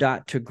from red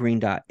dot to green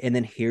dot. And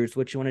then here's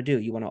what you want to do.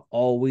 You want to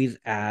always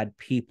add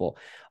people.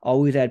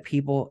 Always add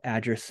people,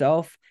 add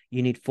yourself.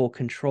 You need full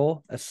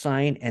control,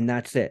 assign, and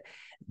that's it.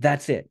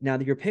 That's it. Now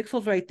your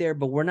pixel's right there,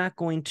 but we're not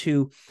going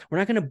to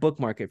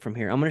bookmark it from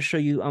here. I'm going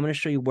to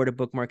show you where to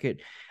bookmark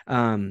it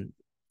from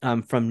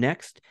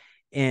next.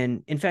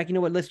 And in fact, you know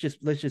what? Let's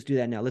just do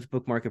that now. Let's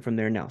bookmark it from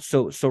there now.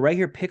 So right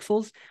here,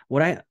 pixels.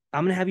 I'm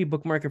going to have you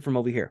bookmark it from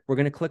over here. We're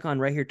going to click on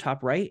right here,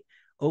 top right,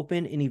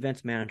 open in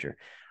Events Manager.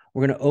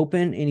 We're going to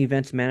open in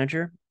Events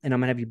Manager, and I'm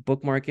going to have you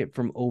bookmark it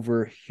from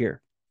over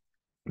here,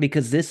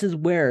 because this is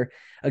where,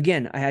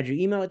 again, I had you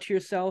email it to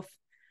yourself.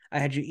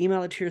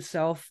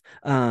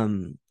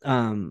 You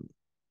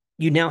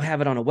now have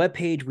it on a web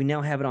page. We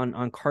now have it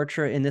on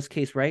Kartra in this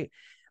case, right?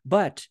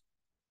 But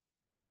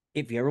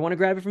if you ever want to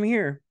grab it from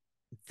here,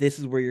 this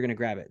is where you're going to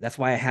grab it. That's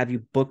why I have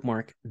you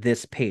bookmark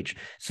this page.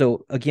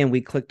 So again,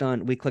 we clicked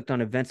on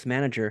Events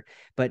Manager,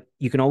 but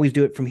you can always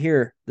do it from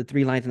here, the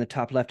 3 lines in the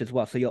top left as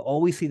well. So you'll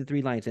always see the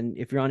 3 lines. And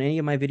if you're on any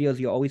of my videos,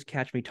 you'll always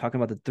catch me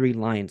talking about the 3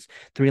 lines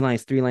in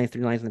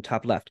the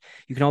top left.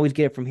 You can always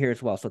get it from here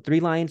as well. So 3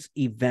 lines,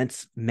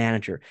 Events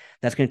Manager.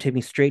 That's going to take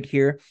me straight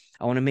here.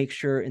 I want to make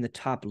sure in the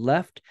top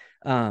left,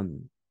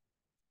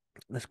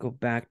 let's go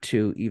back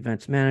to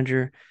Events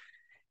Manager.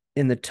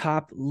 In the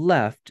top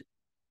left,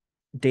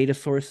 data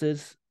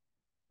sources,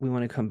 we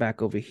want to come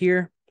back over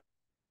here.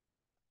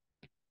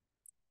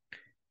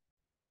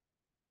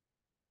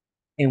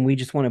 And we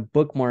just want to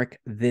bookmark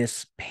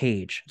this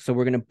page. So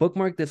we're going to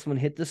bookmark this one,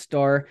 hit the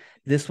star.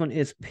 This one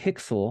is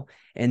pixel,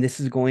 and this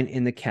is going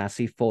in the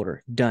𝐤𝐤𝐬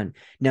folder. Done.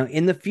 Now,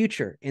 in the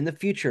future,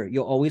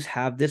 you'll always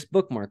have this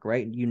bookmark,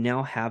 right? You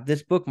now have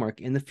this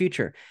bookmark in the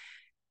future.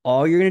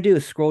 All you're going to do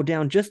is scroll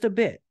down just a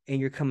bit, and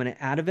you're coming to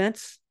add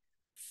events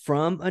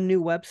from a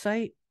new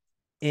website,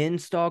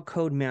 install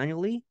code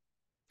manually,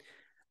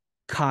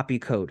 copy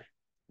code.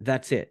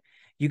 That's it.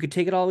 You could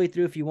take it all the way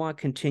through if you want,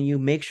 continue.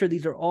 Make sure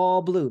these are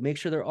all blue. Make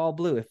sure they're all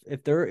blue.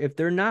 If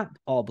they're not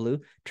all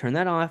blue, turn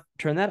that off,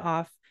 turn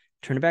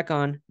it back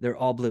on. They're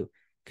all blue.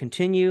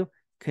 Continue,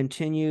 go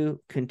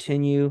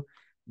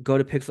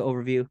to pixel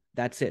overview.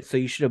 That's it. So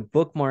you should have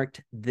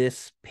bookmarked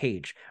this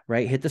page,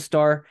 right? Hit the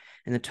star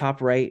in the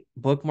top right,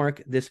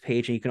 bookmark this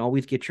page, and you can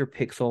always get your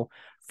pixel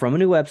from a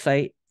new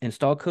website,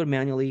 install code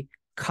manually,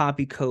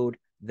 copy code.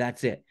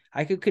 That's it.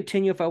 I could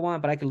continue if I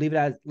want, but I could leave it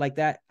as like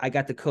that. I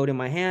got the code in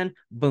my hand.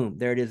 Boom,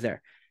 there it is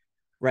there.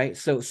 Right?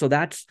 So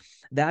that's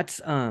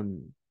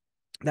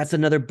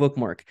another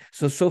bookmark.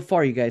 So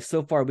far, you guys,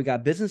 we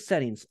got business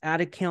settings,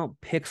 ad account,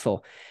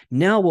 pixel.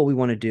 Now what we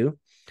want to do,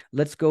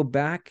 let's go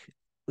back.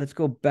 Let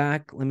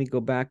me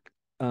go back.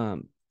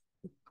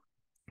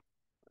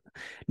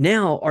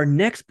 Now our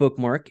next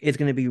bookmark is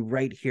going to be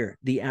right here,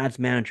 the Ads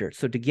Manager.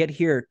 So to get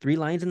here, 3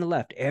 lines in the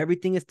left,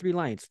 everything is 3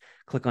 lines.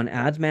 Click on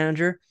Ads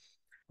Manager,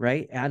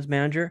 right? Ads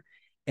Manager.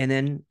 And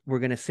then we're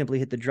going to simply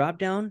hit the drop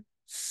down,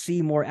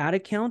 see more ad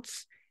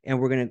accounts, and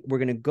we're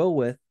going to go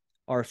with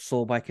our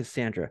Sold by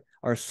Cassandra.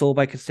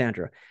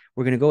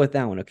 We're going to go with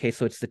that one. Okay.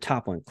 So it's the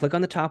top one. Click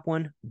on the top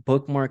one,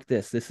 bookmark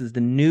this. This is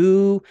the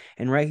new,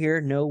 and right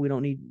here, no, we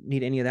don't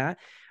need any of that.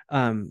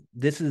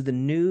 This is the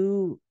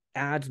new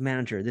Ads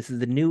Manager. This is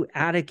the new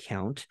ad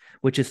account,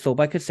 which is Sold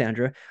by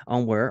Cassandra,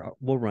 on where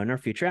we'll run our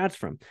future ads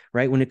from,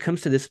 right? When it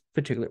comes to this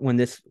particular, when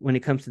it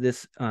comes to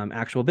this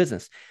actual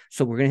business.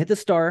 So we're going to hit the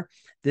star.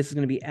 This is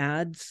going to be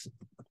Ads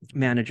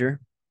Manager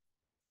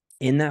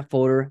in that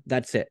folder.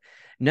 That's it.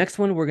 Next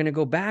one, we're going to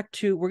go back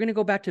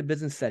to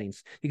business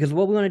settings, because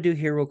what we want to do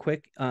here real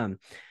quick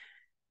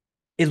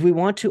is we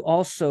want to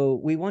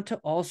also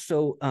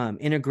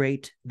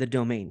integrate the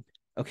domain.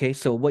 Okay.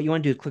 So what you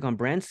want to do is click on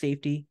brand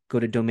safety, go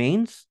to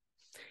domains,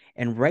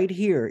 and right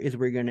here is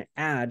where you're going to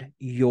add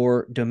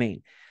your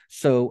domain.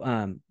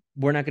 So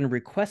we're not going to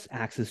request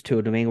access to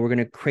a domain. We're going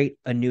to create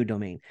a new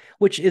domain,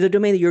 which is a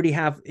domain that you already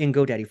have in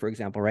GoDaddy, for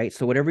example, right?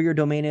 So whatever your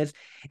domain is,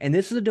 and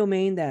this is a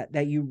domain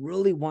that you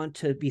really want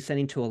to be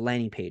sending to a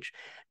landing page.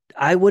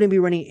 I wouldn't be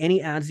running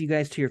any ads, you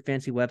guys, to your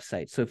fancy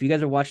website. So if you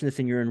guys are watching this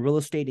and you're in real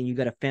estate and you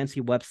got a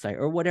fancy website,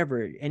 or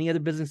whatever, any other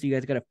business, you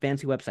guys got a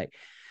fancy website,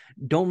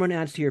 don't run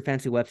ads to your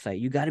fancy website.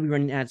 You got to be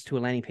running ads to a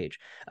landing page.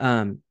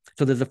 So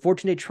there's a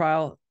 14-day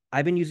trial.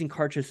 I've been using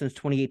Kartra since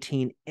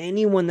 2018.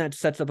 Anyone that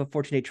sets up a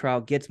 14-day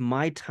trial gets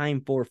my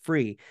time for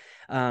free,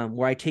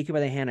 where I take you by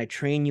the hand, I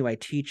train you, I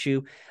teach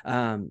you.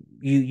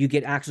 You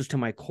get access to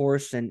my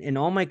course and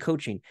all my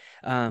coaching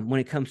when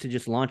it comes to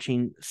just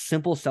launching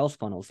simple sales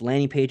funnels,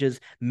 landing pages,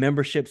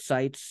 membership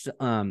sites,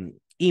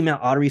 email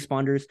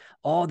autoresponders.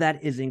 All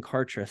that is in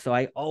Kartra. So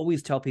I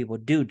always tell people,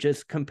 dude,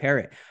 just compare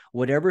it.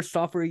 Whatever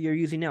software you're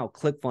using now,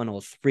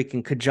 ClickFunnels,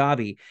 freaking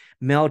Kajabi,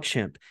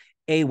 MailChimp,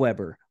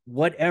 Aweber,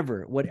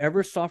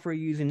 whatever software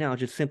you're using now,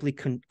 just simply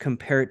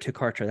compare it to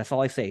Kartra. That's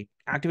all I say.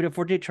 Activate a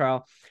 14-day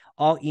trial.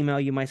 I'll email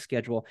you my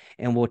schedule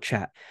and we'll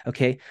chat.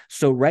 Okay.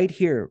 So right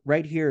here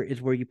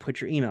is where you put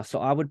your email. So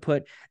I would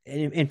put,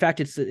 in fact,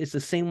 it's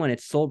the same one.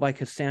 It's sold by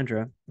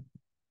Cassandra,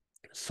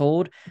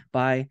 sold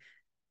by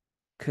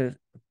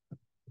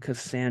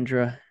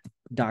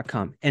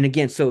𝐭𝐡𝐢𝐬.com. And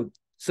again, so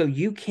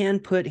you can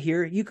put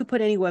here, you could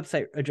put any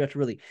website address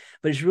really,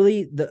 but it's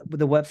really the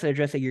website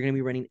address that you're going to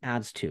be running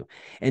ads to.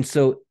 And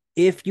so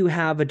if you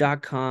have a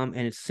 .com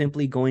and it's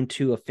simply going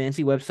to a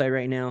fancy website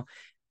right now,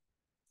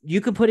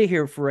 you could put it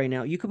here for right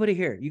now. You could put it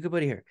here. You could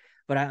put it here.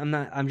 But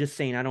I'm just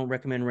saying, I don't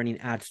recommend running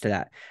ads to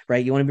that,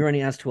 right? You want to be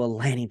running ads to a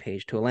landing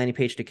page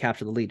to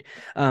capture the lead,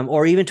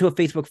 or even to a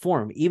Facebook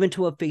form, even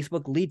to a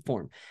Facebook lead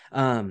form,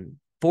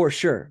 for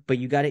sure. But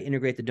you got to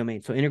integrate the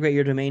domain. So integrate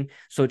your domain.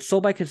 So it's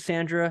sold by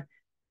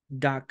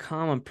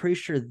Cassandra.com. I'm pretty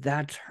sure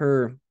that's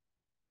her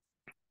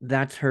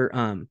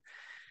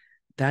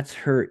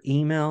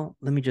email.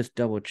 Let me just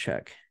double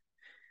check.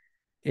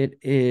 It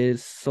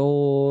is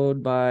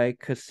sold by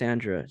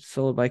Cassandra,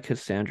 sold by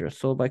Cassandra,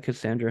 sold by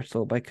Cassandra,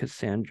 sold by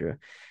Cassandra.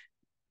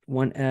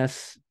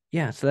 1S.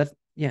 Yeah, so that's,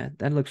 yeah,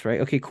 that looks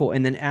right. Okay, cool.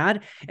 And then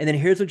add, and then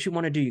here's what you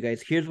want to do, you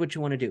guys. Here's what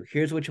you want to do.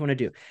 Here's what you want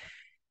to do.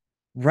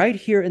 Right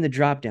here in the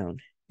drop down,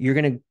 you're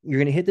gonna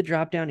hit the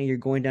drop down and you're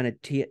going down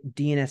to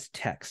DNS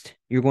text.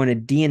 You're going to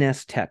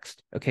DNS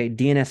text. Okay,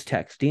 DNS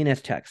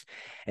text.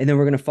 And then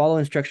we're going to follow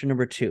instruction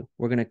number 2.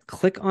 We're going to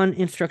click on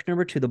instruction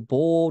number 2, the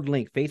bold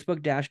link,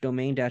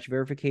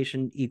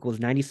 Facebook-domain-verification equals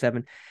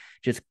 97.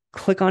 Just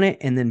click on it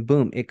and then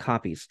boom, it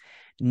copies.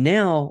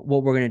 Now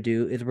what we're going to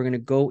do is we're going to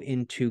go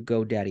into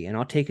GoDaddy, and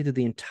I'll take you through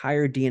the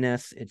entire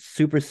DNS. It's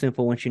super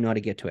simple once you know how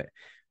to get to it.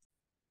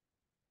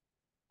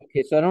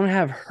 Okay, so I don't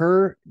have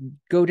her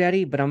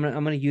GoDaddy, but I'm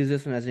gonna use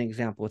this one as an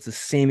example. It's the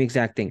same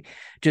exact thing.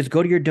 Just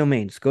go to your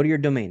domains. Go to your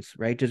domains,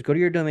 right? Just go to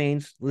your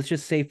domains. Let's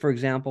just say, for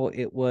example,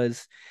 it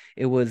was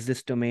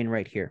this domain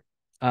right here.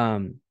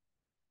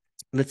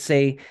 Let's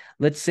say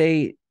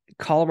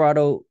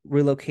Colorado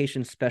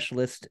relocation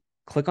specialist.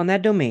 Click on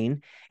that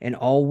domain, and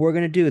all we're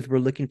gonna do is we're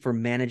looking for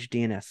managed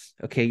DNS.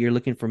 Okay, you're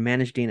looking for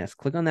managed DNS.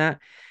 Click on that,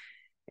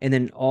 and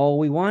then all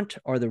we want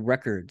are the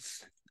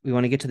records. We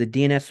want to get to the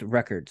DNS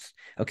records.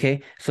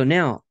 Okay. So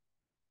now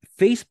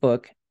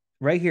Facebook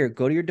right here,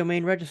 go to your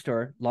domain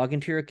registrar, log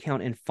into your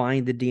account and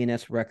find the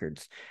DNS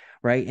records,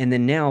 right? And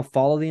then now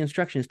follow the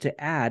instructions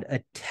to add a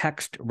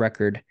text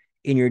record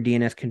in your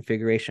DNS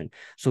configuration.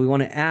 So we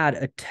want to add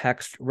a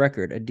text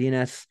record, a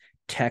DNS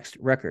text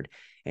record.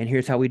 And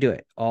here's how we do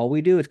it. All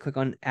we do is click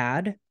on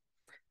add.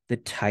 The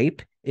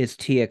type is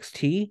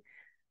TXT.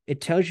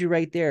 It tells you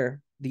right there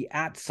the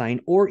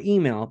 @ or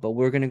email, but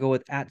we're going to go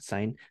with @. So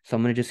I'm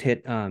going to just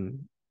hit the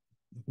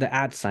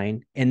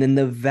 @, and then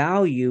the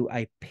value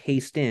I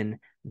paste in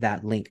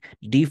that link.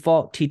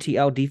 Default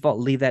TTL, default,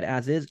 leave that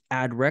as is,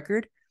 add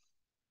record.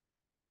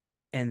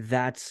 And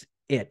that's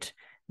it.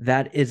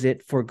 That is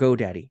it for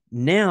GoDaddy.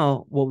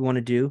 Now what we want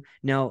to do,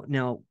 so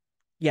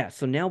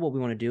now what we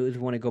want to do is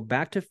we want to go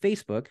back to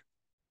Facebook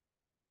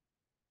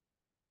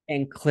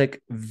and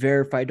click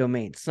verify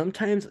domain.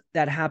 Sometimes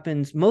that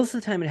happens, most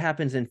of the time it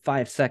happens in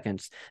 5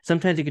 seconds.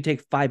 Sometimes it could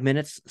take 5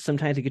 minutes,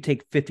 sometimes it could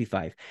take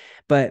 55.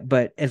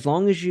 But as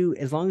long as you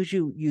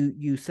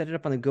set it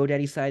up on the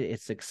GoDaddy side,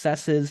 it's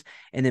successes,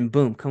 and then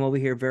boom, come over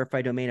here,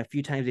 verify domain a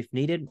few times if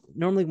needed,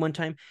 normally 1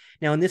 time.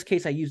 Now in this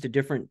case, I used a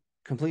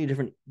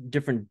completely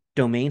different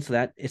domain, so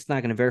that it's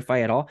not going to verify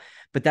at all,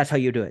 but that's how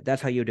you do it.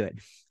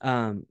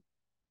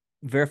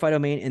 Verify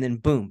domain, and then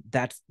boom,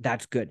 that's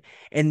good.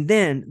 And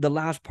then the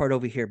last part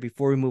over here,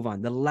 before we move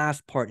on, the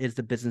last part is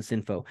the business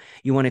info.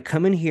 You want to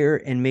come in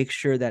here and make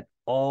sure that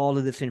all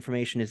of this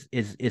information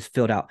is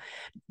filled out.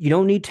 You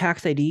don't need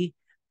tax ID.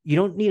 You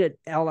don't need an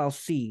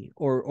LLC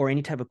or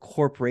any type of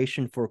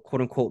corporation for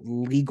quote unquote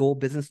legal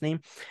business name.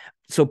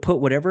 So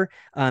put whatever.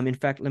 In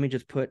fact, let me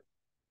just put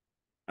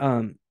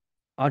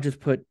I'll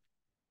just put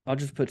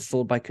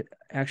sold by,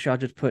 actually I'll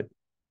just put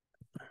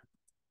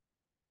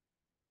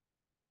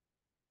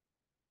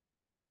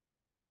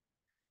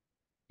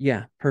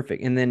yeah,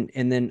 perfect. And then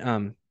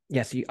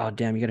yes, oh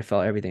damn, you gotta fill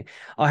out everything.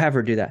 I'll have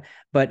her do that.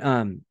 But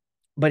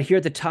here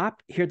at the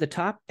top,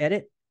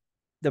 edit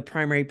the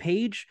primary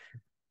page.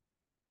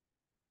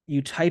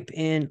 You type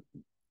in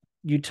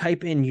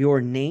your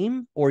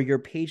name or your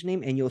page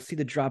name, and you'll see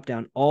the drop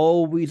down.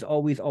 Always go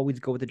with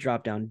the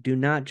drop down. Do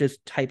not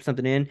just type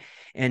something in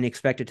and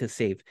expect it to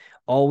save.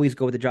 Always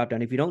go with the drop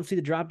down. If you don't see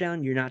the drop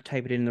down, you're not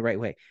typing it in the right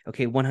way.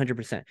 Okay,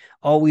 100%.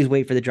 Always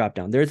wait for the drop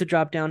down. There's a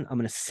drop down. I'm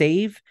going to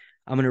save.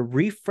 I'm going to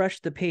refresh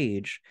the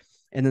page,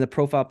 and then the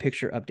profile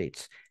picture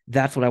updates.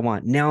 That's what I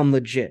want. Now I'm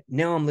legit.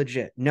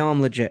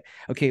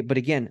 Okay, but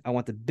again, I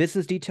want the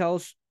business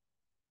details.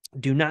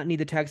 Do not need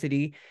the tax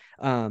ID.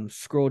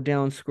 Scroll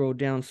down.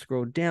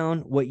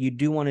 What you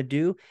do want to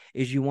do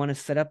is you want to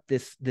set up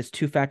this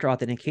 2-factor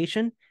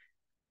authentication.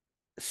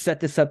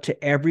 Set this up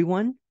to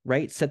everyone,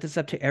 right?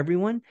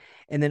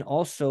 And then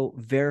also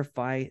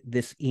verify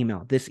this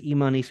email. This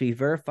email needs to be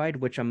verified,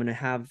 which I'm going to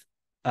have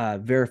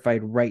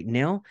verified right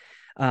now.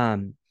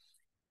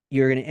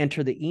 you're going to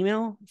enter the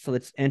email. So we're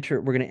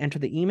going to enter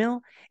the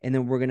email, and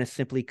then we're going to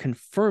simply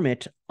confirm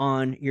it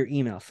on your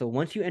email. So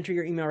once you enter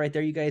your email right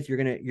there, you guys, you're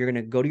going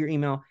to go to your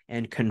email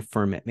and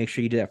confirm it. Make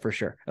sure you do that for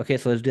sure. Okay.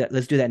 So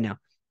let's do that now.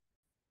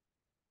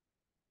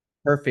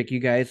 Perfect, you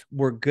guys.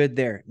 We're good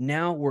there.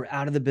 Now we're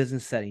out of the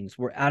business settings.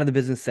 We're out of the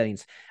business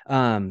settings.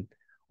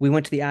 We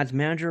went to the ads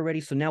manager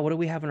already. So now what do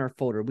we have in our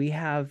folder? We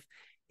have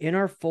in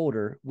our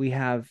folder, we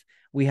have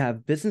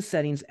business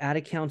settings, ad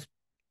accounts,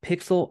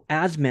 pixel,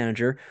 ads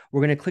manager.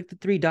 We're going to click the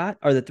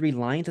the three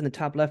lines in the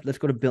top left. Let's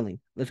go to billing.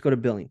 Let's go to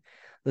billing.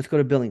 Let's go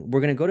to billing.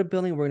 We're going to go to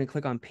billing. We're going to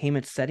click on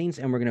payment settings,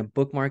 and we're going to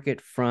bookmark it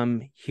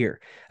from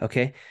here.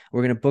 Okay.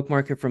 We're going to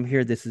bookmark it from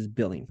here. This is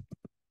billing.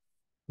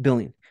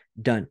 Billing.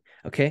 Done.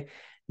 Okay.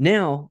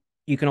 Now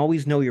you can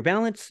always know your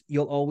balance.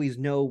 You'll always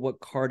know what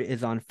card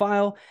is on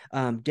file.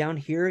 Down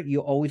here, you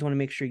always want to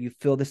make sure you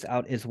fill this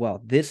out as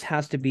well. This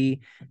has to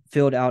be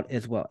filled out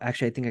as well.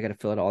 Actually, I think I got to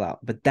fill it all out,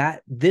 but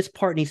this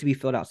part needs to be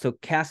filled out. So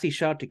Cassie,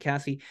 shout out to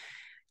Cassie.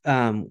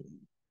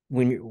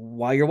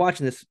 While you're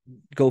watching this,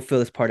 go fill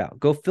this part out.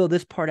 Go fill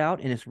this part out,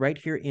 and it's right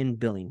here in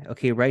billing.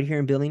 Okay, right here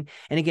in billing.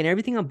 And again,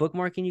 everything I'm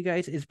bookmarking, you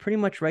guys, is pretty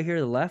much right here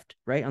to the left,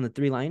 right on the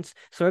three lines.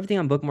 So everything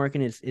I'm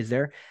bookmarking is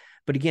there.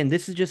 But again,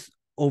 this is just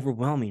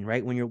overwhelming,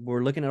 right? When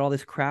we're looking at all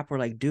this crap, we're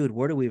like, dude,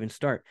 where do we even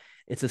start?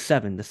 It's the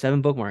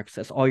 7 bookmarks.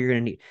 That's all you're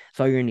gonna need. That's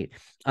all you're gonna need.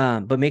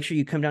 But make sure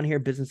you come down here,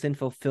 business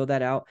info, fill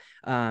that out.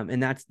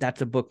 And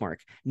that's a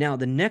bookmark. Now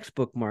the next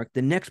bookmark,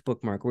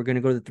 we're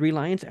gonna go to the 3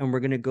 lines, and we're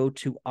gonna go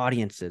to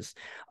audiences.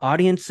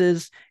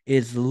 Audiences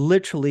is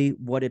literally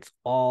what it's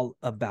all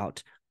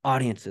about.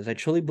 Audiences. I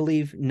truly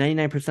believe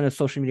 99% of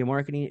social media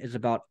marketing is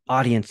about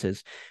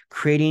audiences,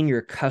 creating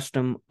your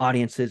custom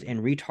audiences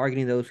and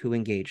retargeting those who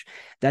engage.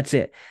 That's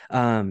it.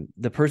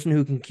 The person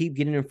who can keep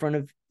getting in front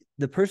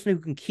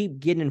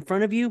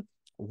of you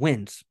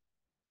wins.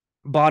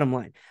 Bottom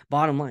line.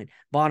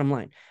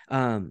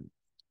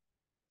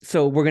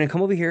 So we're going to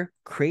come over here,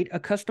 create a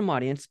custom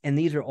audience, and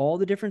these are all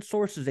the different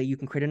sources that you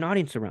can create an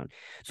audience around.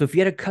 So if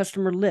you had a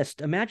customer list,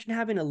 imagine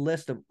having a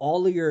list of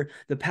all of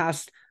the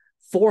past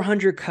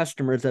 400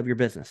 customers of your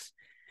business.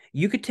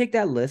 You could take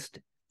that list,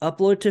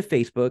 upload it to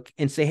Facebook,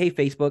 and say, hey,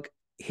 Facebook,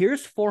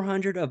 here's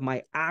 400 of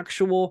my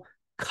actual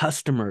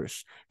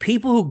customers,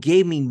 people who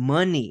gave me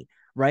money,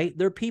 right?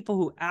 They're people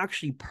who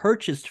actually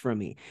purchased from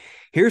me.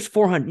 Here's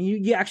 400.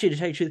 You actually, to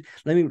tell you the truth,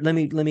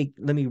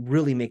 let me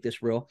really make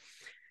this real.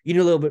 You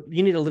need a little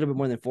bit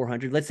more than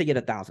 400. Let's say you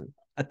get 1,000.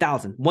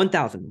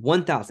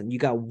 1,000. You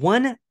got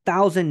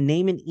 1,000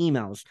 name and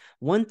emails,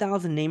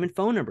 1,000 name and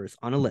phone numbers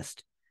on a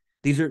list.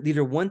 These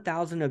are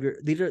 1,000 of your,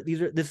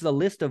 this is a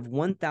list of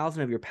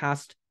 1,000 of your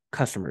past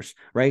customers,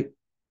 right?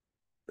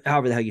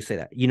 However the hell you say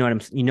that, you know what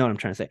I'm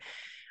trying to say.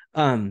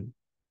 And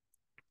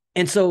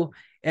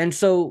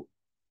so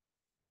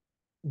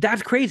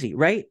that's crazy,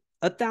 right?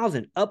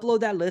 1,000,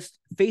 upload that list.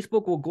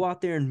 Facebook will go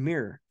out there and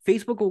mirror.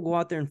 Facebook will go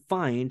out there and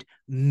find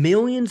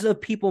millions of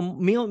people,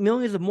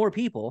 millions of more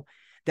people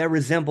that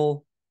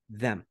resemble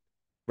them,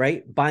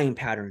 right? Buying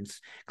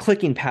patterns,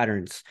 clicking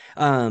patterns,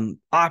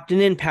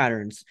 opting in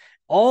patterns,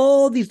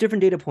 all these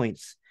different data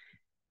points.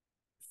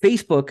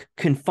 Facebook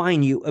can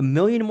find you 1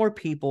 million more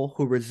people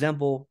who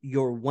resemble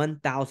your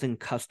 1,000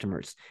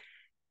 customers.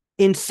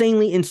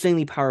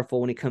 Insanely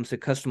powerful when it comes to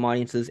custom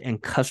audiences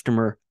and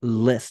customer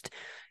list.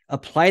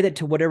 Apply that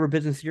to whatever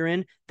business you're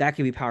in. That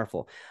can be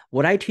powerful.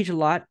 What I teach a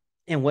lot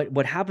and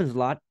what happens a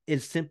lot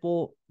is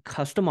simple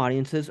custom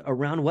audiences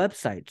around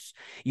websites.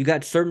 You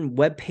got certain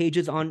web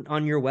pages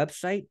on your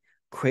website.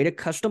 Create a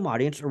custom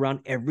audience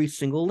around every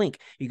single link.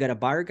 You got a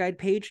buyer guide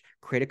page,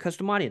 create a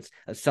custom audience.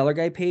 A seller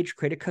guide page,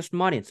 create a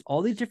custom audience.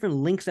 All these different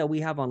links that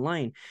we have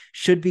online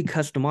should be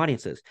custom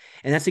audiences.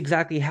 And that's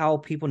exactly how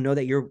people know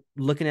that you're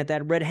looking at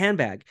that red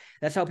handbag.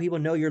 That's how people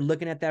know you're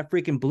looking at that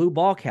freaking blue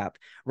ball cap,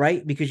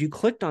 right? Because you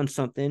clicked on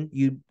something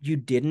you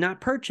did not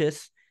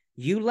purchase,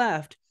 you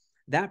left.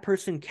 That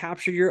person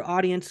captured your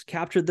audience,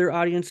 captured their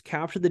audience,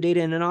 captured the data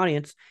in an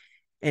audience,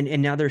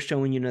 and now they're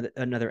showing you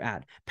another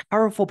ad.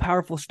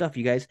 Powerful stuff,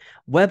 you guys.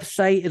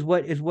 Website is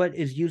what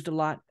is used a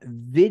lot.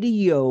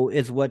 Video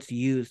is what's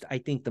used, I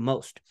think, the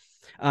most.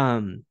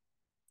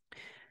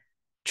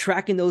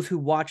 Tracking those who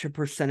watch a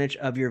percentage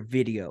of your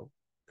video,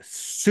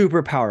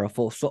 super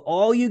powerful. So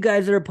all you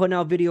guys that are putting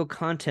out video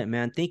content,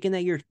 man, thinking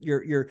that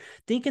you're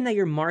thinking that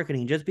you're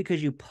marketing just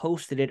because you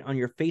posted it on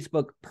your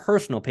Facebook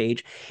personal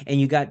page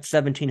and you got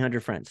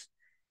 1,700 friends.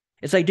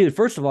 It's like, dude,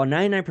 first of all,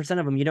 99%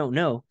 of them you don't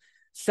know.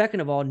 Second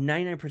of all,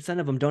 99%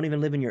 of them don't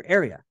even live in your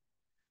area.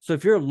 So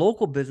if you're a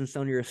local business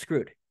owner, you're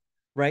screwed,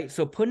 right?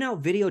 So putting out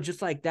video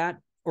just like that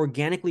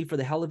organically for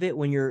the hell of it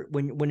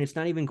when it's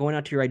not even going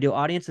out to your ideal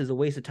audience is a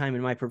waste of time,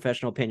 in my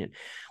professional opinion.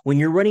 When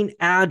you're running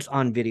ads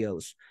on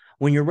videos,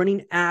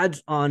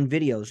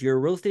 you're a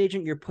real estate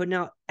agent, you're putting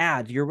out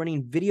ads, you're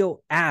running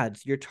video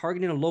ads, you're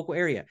targeting a local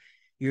area,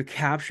 you're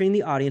capturing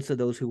the audience of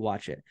those who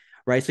watch it,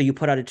 right? So you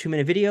put out a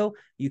 2-minute video,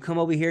 you come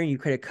over here and you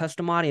create a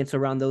custom audience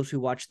around those who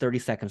watch 30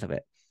 seconds of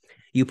it.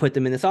 You put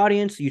them in this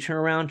audience, you turn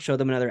around, show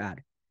them another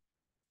ad.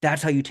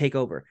 That's how you take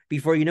over.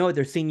 Before you know it,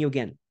 they're seeing you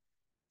again.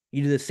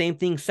 You do the same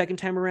thing second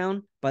time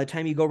around. By the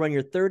time you go run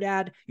your third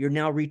ad, you're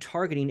now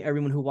retargeting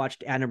everyone who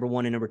watched ad number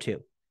 1 and number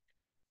 2.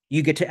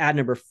 You get to ad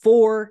number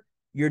 4,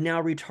 you're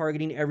now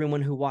retargeting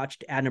everyone who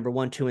watched ad number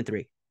 1, 2, and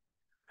 3.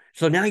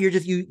 So now you're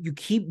just, you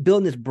keep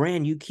building this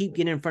brand, you keep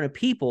getting in front of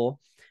people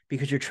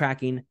because you're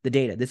tracking the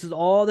data. This is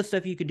all the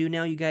stuff you could do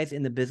now, you guys,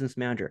 in the Business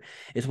Manager.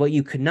 It's what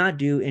you could not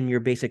do in your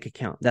basic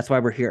account. That's why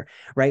we're here,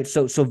 right?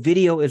 So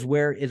video is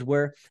where,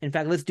 in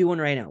fact, let's do one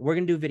right now. We're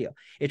going to do video.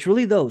 It's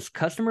really those: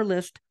 customer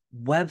list,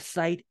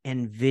 website,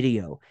 and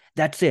video.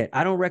 That's it.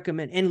 I don't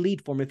recommend, and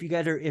lead form. If you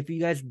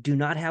guys do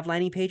not have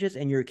landing pages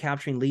and you're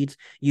capturing leads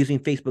using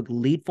Facebook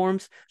lead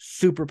forms,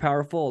 super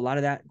powerful. A lot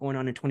of that going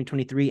on in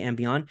 2023 and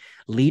beyond.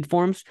 Lead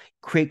forms,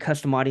 create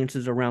custom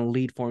audiences around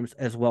lead forms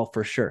as well,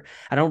 for sure.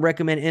 I don't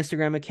recommend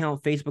Instagram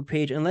account, Facebook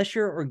page, unless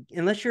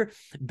you're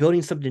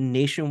building something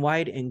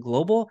nationwide and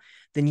global.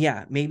 Then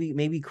yeah,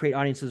 maybe create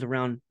audiences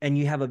around, and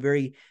you have a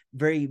very,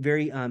 very,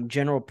 very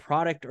general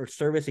product or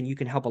service, and you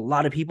can help a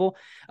lot of people.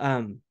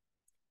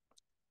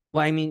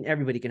 Well, I mean,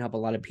 everybody can help a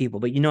lot of people,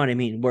 but you know what I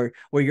mean, where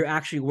your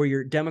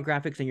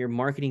demographics and your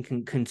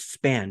marketing can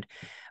span.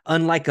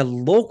 Unlike a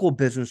local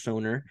business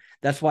owner,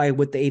 that's why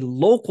with a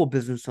local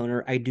business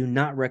owner, I do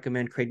not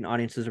recommend creating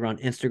audiences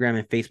around Instagram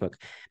and Facebook,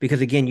 because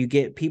again, you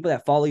get people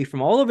that follow you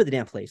from all over the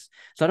damn place.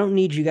 So I don't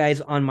need you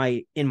guys in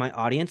my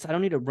audience. I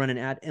don't need to run an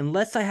ad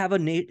unless I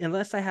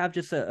have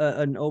just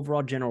an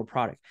overall general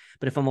product.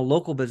 But if I'm a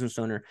local business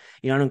owner,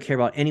 I don't care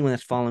about anyone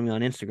that's following me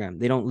on Instagram.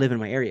 They don't live in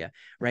my area,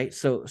 right?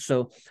 So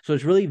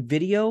it's really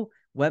video,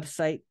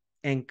 website,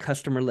 and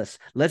customer lists.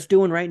 Let's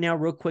do one right now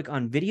real quick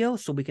on video,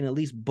 so we can at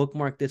least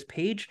bookmark this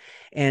page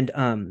and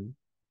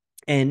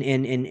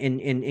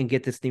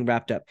get this thing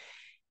wrapped up.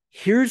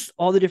 Here's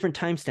all the different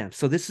timestamps.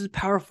 So this is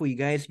powerful, you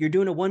guys. You're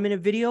doing a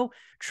 1-minute video,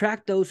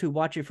 track those who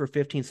watch it for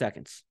 15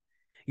 seconds.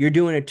 You're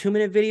doing a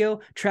 2-minute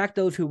video, track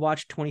those who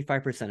watch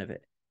 25% of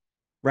it.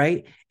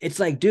 Right? It's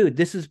like, dude,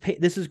 this is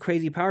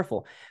crazy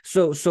powerful.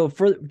 So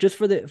for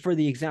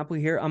the example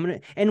here,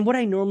 and what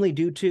I normally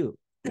do too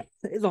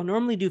is I'll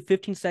normally do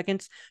 15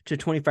 seconds to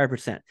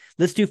 25%.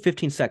 Let's do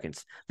 15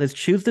 seconds. Let's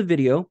choose the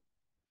video.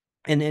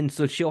 And then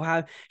so she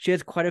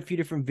has quite a few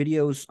different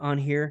videos on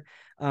here.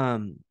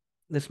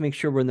 Let's make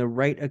sure we're in the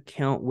right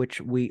account,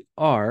 which we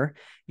are.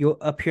 You'll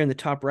up here in the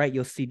top right,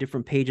 you'll see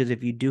different pages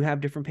if you do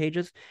have different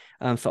pages.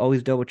 So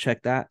always double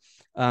check that.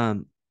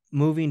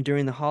 Moving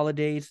during the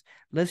holidays.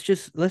 Let's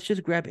just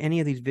grab any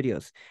of these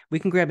videos. We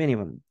can grab any of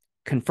them.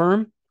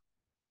 Confirm.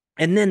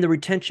 And then the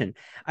retention,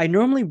 I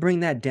normally bring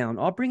that down.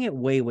 I'll bring it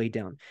way, way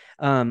down.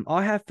 I'll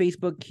have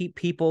Facebook keep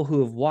people who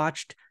have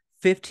watched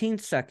 15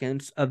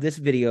 seconds of this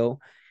video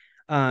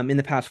in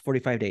the past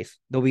 45 days.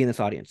 They'll be in this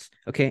audience.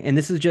 Okay. And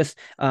this is just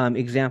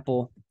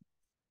example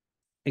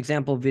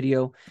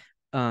video,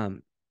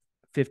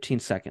 15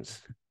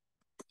 seconds.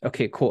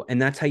 Okay, cool.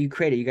 And that's how you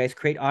create it. You guys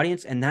create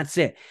audience, and that's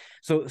it.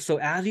 So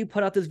as you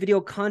put out this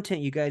video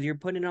content, you guys, you're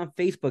putting it on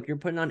Facebook, you're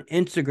putting it on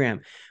Instagram,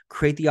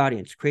 create the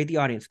audience,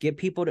 get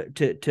people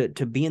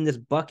to be in this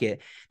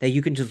bucket that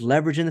you can just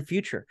leverage in the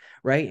future,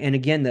 right? And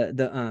again,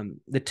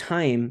 the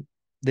time,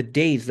 the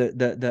days,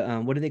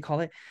 the what do they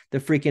call it? The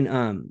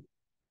freaking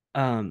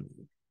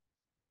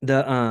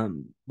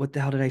what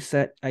the hell did I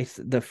set?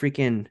 The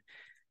freaking,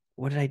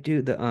 what did I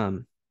do?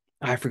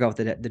 I forgot what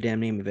the damn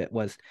name of it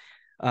was.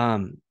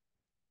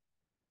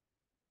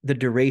 The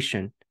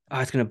duration. Oh,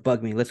 it's gonna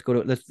bug me. Let's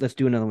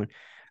do another one.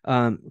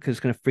 Because it's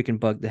gonna freaking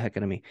bug the heck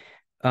out of me.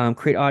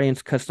 Create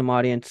audience, custom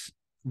audience,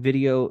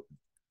 video.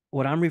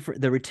 What I'm referring,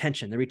 the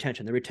retention.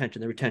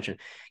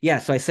 Yeah,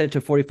 so I set it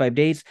to 45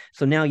 days.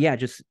 So now, yeah,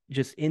 just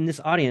in this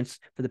audience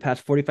for the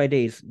past 45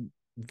 days,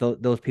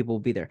 those people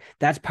will be there.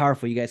 That's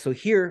powerful, you guys. So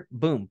here,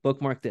 boom,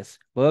 bookmark this.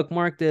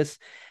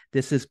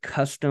 This is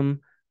custom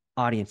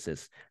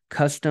audiences.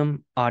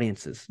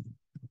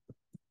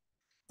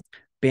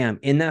 Bam,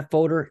 in that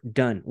folder,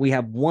 done. We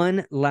have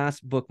one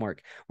last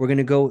bookmark. We're going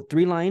to go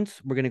 3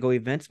 lines. We're going to go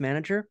events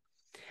manager.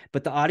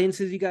 But the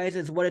audiences, you guys,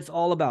 is what it's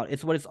all about.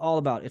 It's what it's all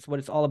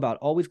about.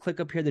 Always click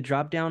up here, the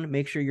drop down.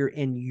 Make sure you're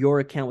in your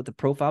account with the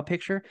profile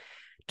picture.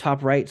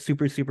 Top right,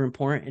 super, super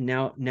important. And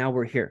now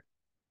we're here.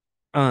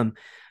 So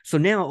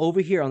now over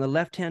here on the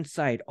left-hand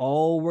side,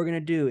 all we're going to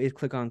do is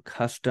click on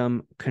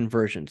custom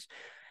conversions.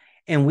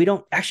 And we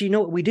don't actually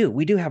know what we do.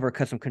 We do have our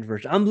custom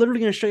conversion. I'm literally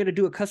going to show you how to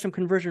do a custom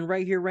conversion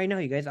right here, right now,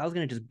 you guys. I was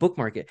going to just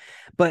bookmark it,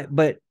 but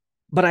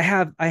I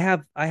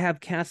have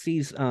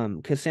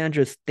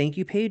Cassandra's thank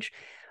you page.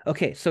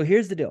 Okay, so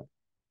here's the deal.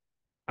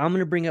 I'm going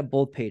to bring up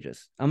both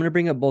pages.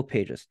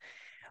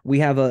 We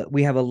have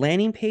a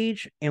landing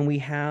page and we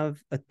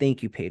have a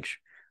thank you page,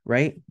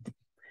 right?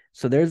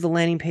 So there's the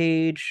landing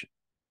page.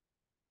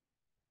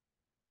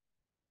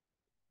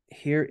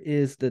 Here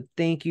is the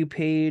thank you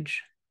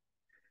page.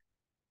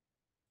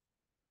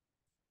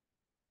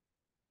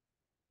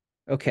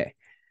 Okay,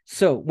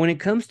 so when it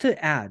comes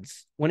to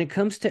ads,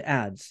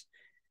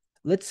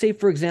 let's say,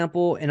 for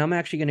example, and I'm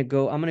going to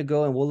go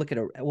and we'll look at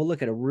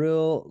a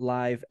real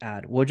live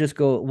ad. We'll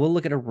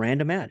look at a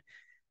random ad.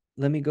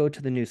 Let me go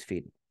to the news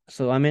feed.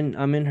 So I'm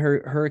in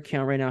her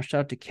account right now.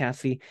 Shout out to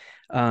Cassie.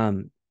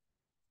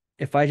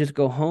 if I just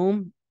go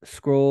home,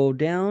 scroll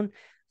down,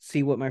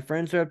 see what my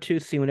friends are up to,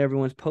 see what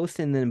everyone's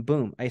posting, then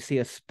boom, I see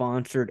a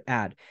sponsored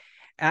ad.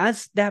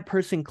 As that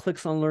person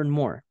clicks on learn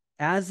more,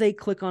 as they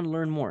click on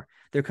learn more,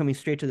 they're coming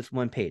straight to this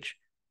one page,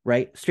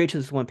 right? Straight to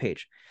this one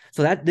page.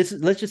 So that this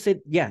is, let's just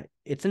say, yeah,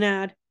 it's an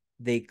ad.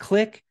 They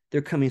click,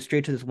 they're coming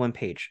straight to this one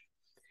page.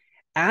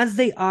 As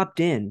they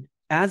opt in,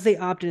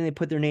 they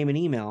put their name and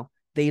email,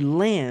 they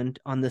land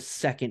on the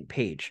second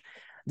page.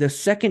 The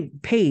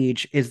second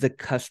page is the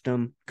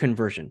custom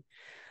conversion.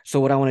 So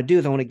what I want to do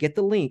is I want to get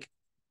the link,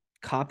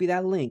 copy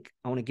that link.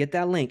 I want to get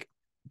that link,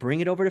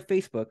 bring it over to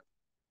Facebook.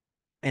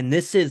 And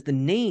this is the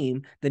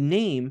name. The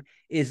name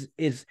is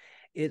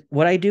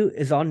what I do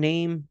is I'll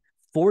name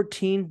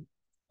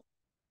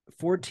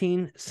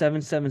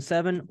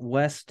 14777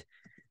 West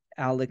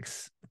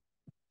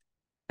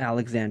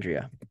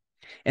Alexandria.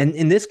 And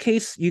in this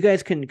case, you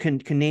guys can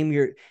name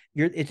your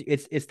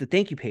it's the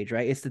thank you page,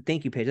 right? It's the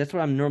thank you page. That's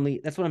what I'm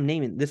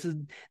naming. This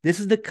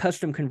is the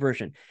custom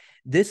conversion.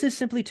 This is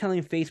simply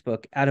telling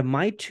Facebook, out of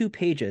my 2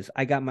 pages,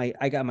 I got my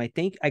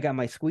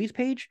squeeze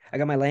page, I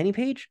got my landing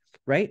page,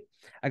 right?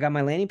 I got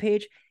my landing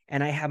page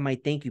and I have my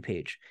thank you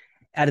page.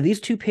 Out of these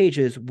 2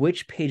 pages,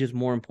 which page is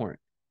more important?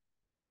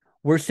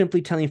 We're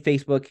simply telling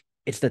Facebook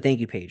it's the thank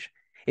you page.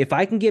 If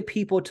I can get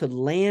people to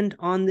land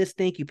on this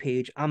thank you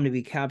page, I'm going to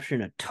be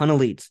capturing a ton of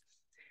leads,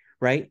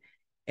 right?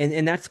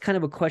 And that's kind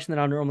of a question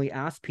that I'll normally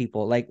ask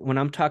people. Like when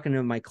I'm talking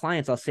to my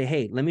clients, I'll say,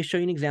 hey, let me show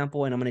you an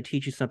example and I'm going to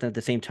teach you something at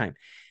the same time.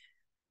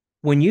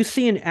 When you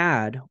see an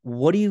ad,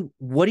 what do you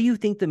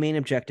think the main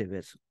objective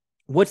is?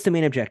 What's the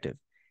main objective?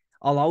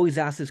 I'll always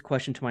ask this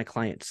question to my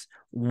clients.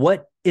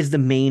 What is the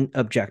main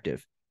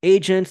objective?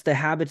 Agents, the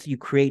habits you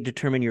create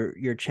determine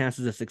your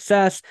chances of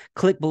success.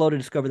 Click below to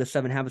discover the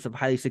 7 habits of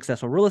highly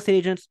successful real estate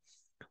agents.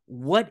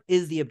 What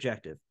is the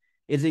objective?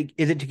 Is it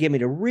to get me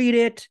to read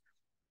it?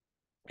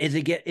 Is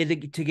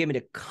it to get me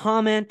to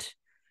comment?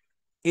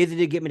 Is it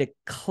to get me to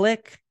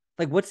click?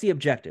 Like, what's the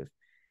objective?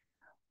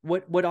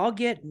 What I'll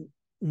get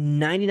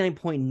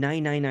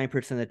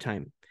 99.999% of the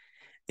time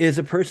is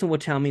a person will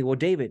tell me, well,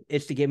 David,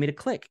 it's to get me to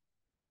click.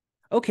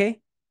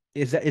 Okay.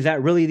 Is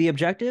that really the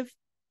objective?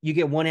 You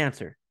get one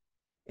answer.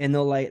 And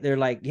they're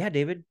like, yeah,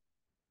 David,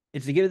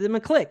 it's to give them a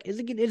click. It's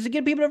to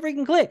get people to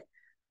freaking click.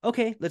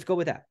 Okay, let's go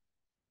with that.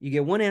 You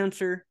get one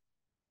answer.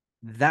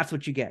 That's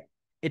what you get.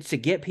 It's to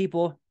get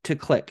people to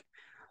click.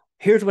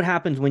 Here's what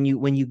happens when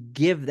you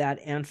give that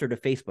answer to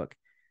Facebook,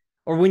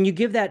 or when you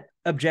give that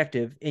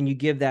objective and you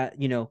give that,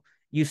 you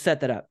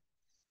set that up.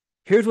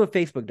 Here's what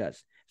Facebook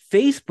does.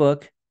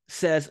 Facebook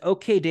says,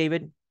 okay,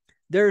 David,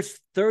 there's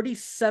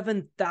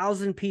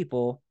 37,000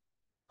 people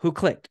who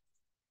clicked.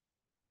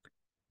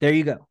 There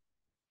you go.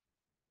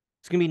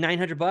 It's going to be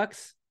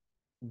 $900.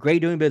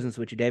 Great doing business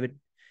with you, David.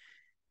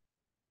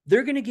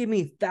 They're going to give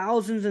me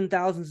thousands and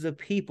thousands of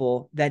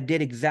people that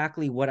did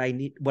exactly what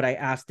I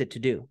asked it to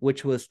do,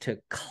 which was to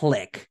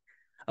click.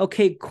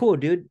 Okay, cool,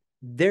 dude.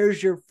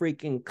 There's your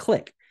freaking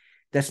click.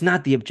 That's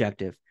not the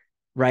objective,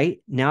 right?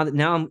 Now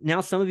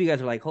some of you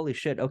guys are like, holy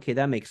shit. Okay,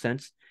 that makes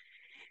sense.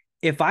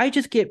 If I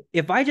just get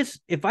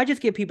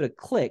people to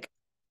click,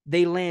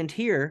 they land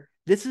here.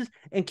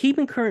 And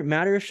Keeping Current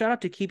Matters. Shout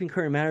out to Keeping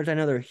Current Matters. I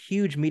know they're a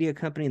huge media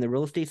company in the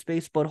real estate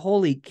space, but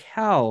holy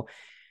cow,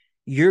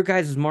 your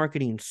guys'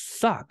 marketing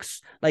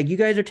sucks. Like, you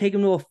guys are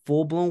taking me to a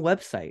full-blown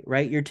website,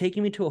 right? You're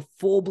taking me to a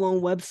full-blown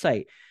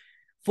website.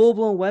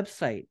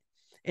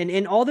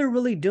 And all they're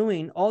really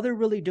doing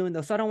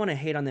though, so I don't want to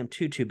hate on them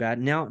too bad.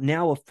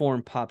 Now a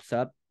form pops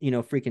up,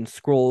 freaking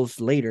scrolls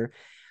later.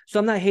 So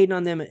I'm not hating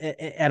on them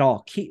at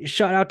all.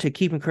 Shout out to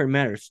Keeping Current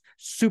Matters.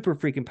 Super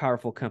freaking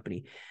powerful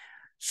company.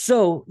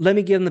 So let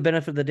me give them the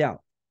benefit of the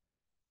doubt.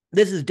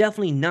 This is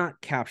definitely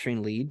not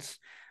capturing leads.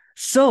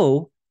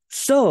 So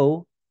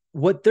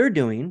what they're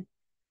doing,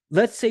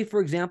 let's say, for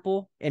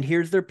example, and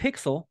here's their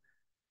pixel.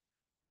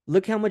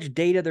 Look how much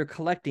data they're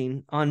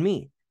collecting on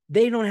me.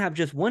 They don't have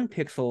just one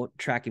pixel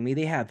tracking me.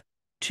 They have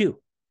 2.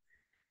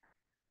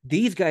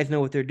 These guys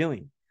know what they're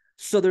doing.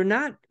 So they're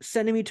not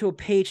sending me to a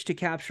page to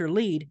capture a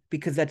lead,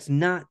 because that's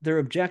not their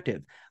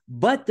objective.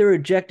 But their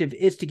objective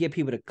is to get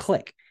people to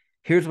click.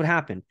 Here's what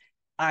happened.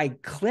 I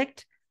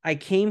clicked, I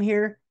came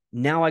here,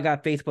 now I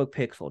got Facebook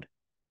pixeled.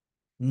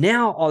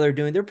 Now all they're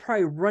doing, they're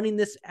probably running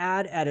this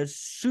ad at a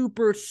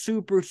super,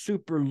 super,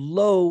 super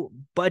low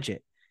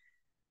budget,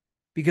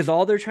 because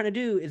all they're trying to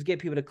do is get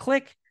people to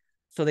click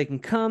so they can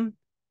come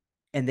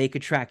and they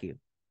could track you.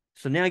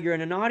 So now you're in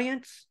an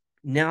audience.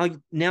 Now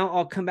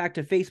I'll come back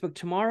to Facebook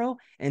tomorrow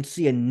and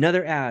see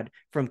another ad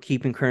from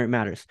Keeping Current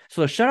Matters.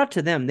 So shout out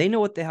to them. They know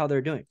what the hell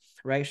they're doing,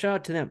 right? Shout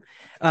out to them.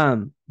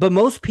 But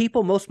most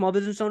people, most small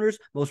business owners,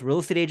 most real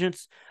estate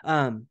agents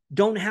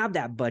don't have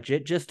that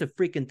budget just to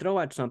freaking throw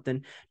out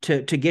something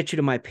to get you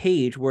to my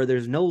page where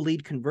there's no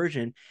lead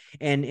conversion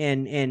and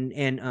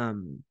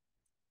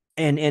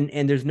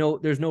there's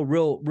no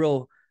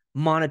real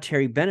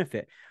monetary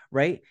benefit,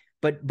 right?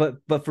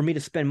 But for me to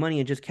spend money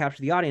and just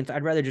capture the audience,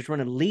 I'd rather just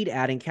run a lead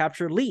ad and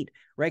capture a lead,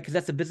 right? Because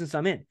that's the business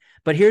I'm in.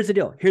 But here's the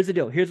deal.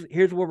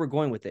 Here's where we're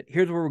going with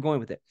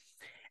it.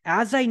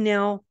 As I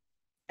now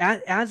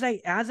as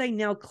I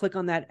now click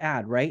on that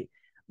ad, right?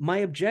 My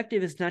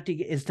objective is not to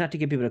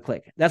get people to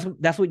click. That's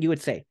what you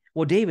would say.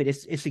 Well, David,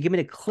 it's to get me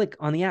to click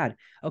on the ad.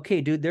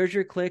 Okay, dude, there's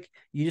your click.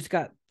 You just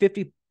got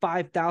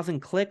 55,000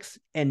 clicks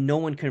and no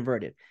one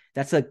converted.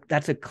 That's a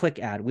click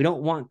ad. We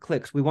don't want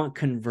clicks. We want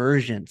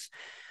conversions.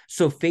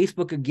 So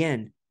Facebook,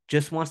 again,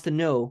 just wants to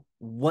know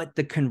what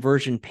the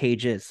conversion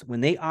page is.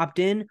 When they opt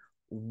in,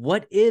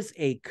 what is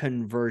a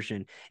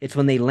conversion? It's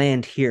when they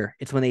land here.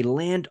 It's when they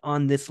land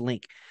on this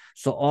link.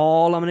 So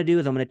all I'm going to do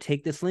is I'm going to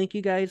take this link,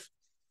 you guys,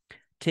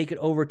 take it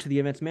over to the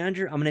events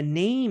manager. I'm going to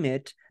name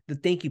it the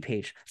thank you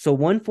page. So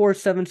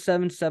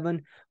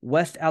 14777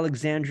 West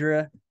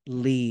Alexandria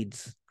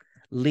leads.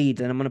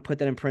 And I'm going to put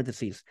that in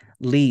parentheses,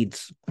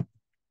 leads.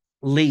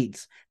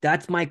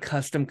 That's my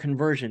custom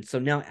conversion. So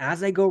now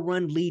as I go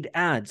run lead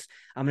ads,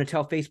 I'm going to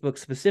tell Facebook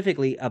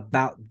specifically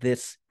about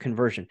this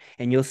conversion,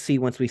 and you'll see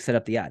once we set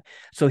up the ad.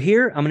 So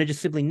here I'm going to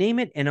just simply name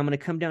it, and I'm going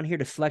to come down here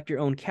to select your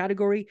own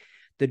category.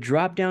 The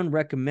drop down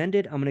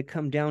recommended, I'm going to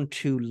come down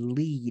to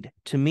lead.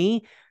 To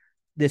me,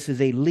 this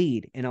is a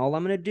lead, and all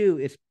I'm going to do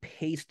is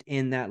paste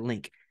in that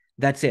link.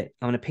 That's it.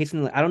 I'm going to paste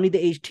in. I don't need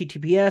the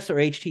HTTPS or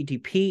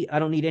HTTP. I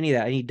don't need any of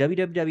that. I need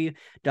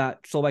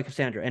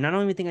www.sold-by-Cassandra. And I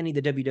don't even think I need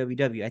the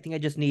www. I think I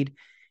just need,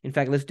 in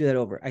fact, let's do that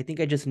over. I think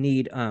I just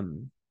need, because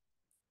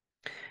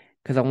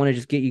I want to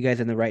just get you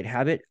guys in the right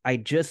habit. I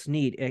just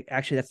need,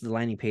 actually, that's the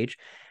landing page.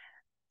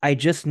 I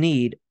just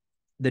need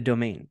the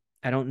domain.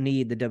 I don't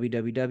need the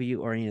www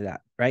or any of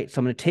that, right? So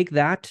I'm going to take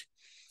that.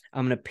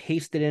 I'm going to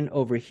paste it in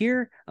over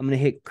here. I'm going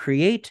to hit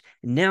create.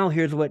 Now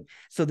here's what,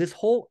 so this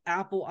whole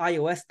Apple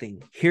iOS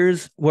thing,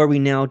 here's where we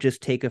now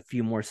just take a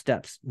few more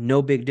steps.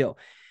 No big deal.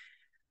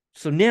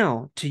 So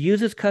now to use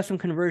this custom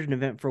conversion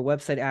event for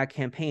website ad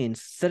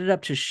campaigns, set it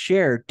up to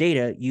share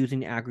data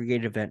using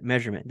aggregated event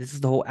measurement. This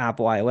is the whole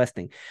Apple iOS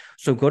thing.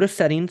 So go to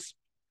settings.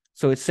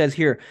 So it says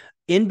here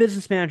in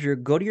Business Manager,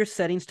 go to your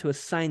settings to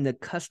assign the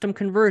custom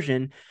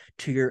conversion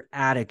to your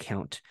ad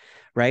account.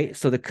 Right?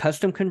 So the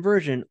custom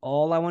conversion,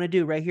 all I want to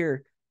do right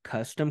here,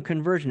 custom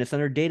conversion, it's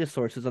under data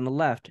sources on the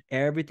left.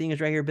 Everything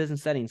is right here,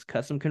 business settings,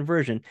 custom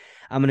conversion.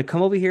 I'm going to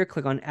come over here,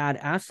 click on add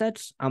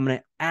assets. I'm going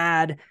to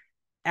add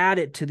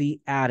it to the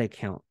ad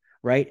account,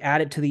 right?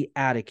 Add it to the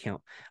ad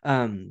account.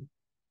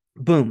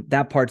 Boom,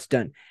 that part's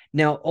done.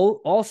 Now,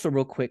 also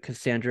real quick,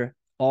 Cassandra,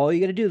 all you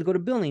got to do is go to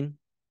billing.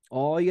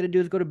 All you got to do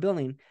is go to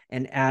billing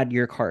and add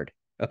your card.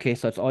 Okay,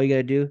 so that's all you got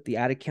to do. The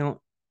ad account,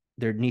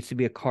 there needs to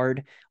be a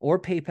card or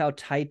PayPal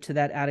tied to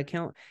that ad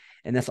account.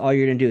 And that's all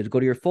you're going to do is go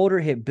to your folder,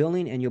 hit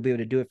billing, and you'll be able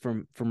to do it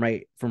from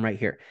right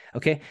here.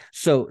 Okay.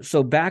 So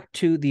back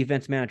to the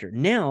events manager.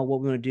 Now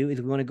what we want to do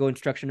is we want to go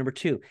instruction number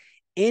 2.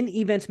 In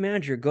events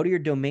manager, go to your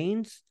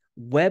domains,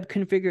 web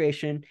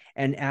configuration,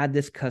 and add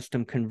this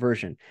custom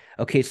conversion.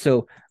 Okay.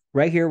 So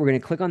right here, we're going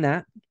to click on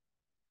that.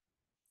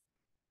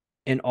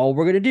 And all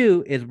we're going to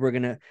do is we're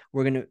going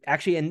to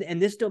actually,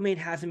 and this domain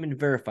hasn't been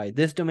verified.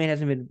 This domain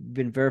hasn't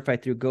been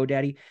verified through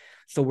GoDaddy.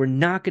 So we're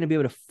not going to be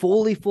able to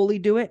fully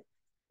do it.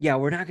 Yeah,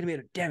 we're not going to be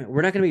able to, damn it.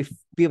 We're not going to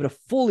be able to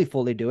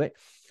fully do it.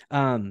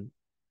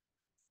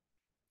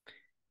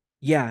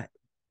 Yeah,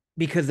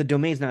 because the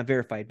domain's not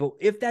verified. But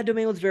if that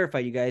domain was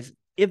verified, you guys,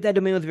 if that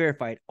domain was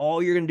verified,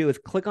 all you're going to do is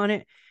click on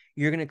it.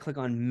 You're going to click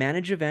on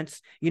manage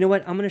events. You know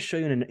what? I'm going to show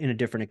you in a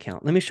different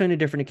account. Let me show you in a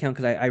different account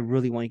because I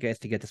really want you guys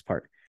to get this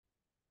part.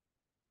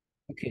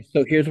 Okay,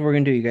 so here's what we're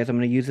going to do, you guys. I'm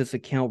going to use this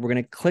account. We're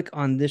going to click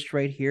on this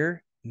right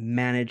here,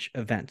 manage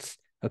events.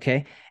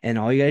 Okay, and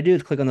all you got to do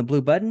is click on the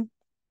blue button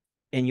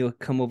and you'll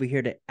come over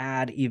here to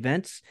add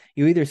events.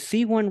 You either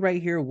see one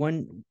right here,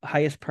 one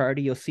highest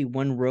priority. You'll see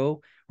one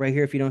row right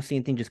here. If you don't see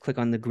anything, just click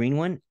on the green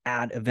one,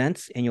 add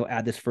events, and you'll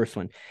add this first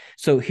one.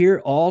 So here,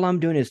 all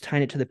I'm doing is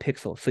tying it to the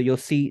pixel. So you'll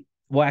see,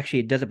 well, actually,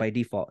 it does it by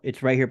default.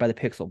 It's right here by the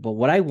pixel. But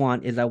what I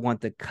want is I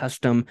want the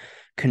custom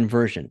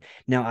conversion.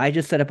 Now, I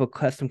just set up a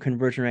custom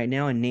conversion right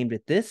now and named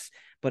it this.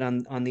 But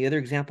on the other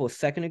example a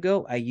second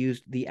ago, I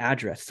used the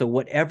address. So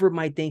whatever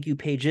my thank you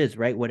page is,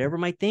 right? Whatever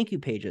my thank you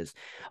page is,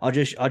 I'll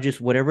just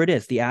whatever it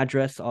is, the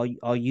address,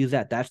 I'll use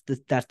that. That's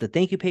the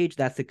thank you page.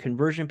 That's the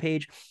conversion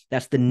page.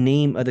 That's the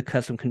name of the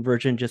custom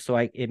conversion, just so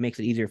it makes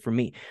it easier for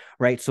me,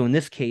 right? So in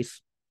this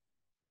case,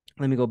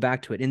 let me go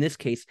back to it. In this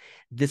case,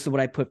 this is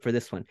what I put for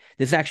this one.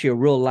 This is actually a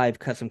real live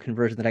custom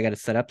conversion that I got to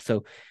set up.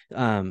 So,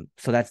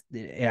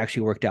 it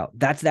actually worked out.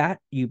 That's that.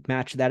 You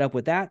match that up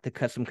with that, the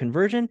custom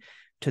conversion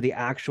to the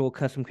actual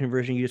custom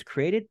conversion you just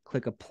created.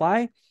 Click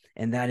apply.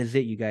 And that is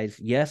it, you guys.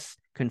 Yes,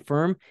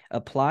 confirm,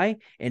 apply.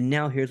 And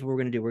now here's what we're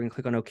going to do. We're going to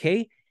click on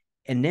OK.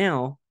 And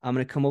now I'm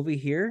going to come over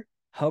here,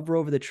 hover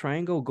over the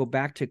triangle, go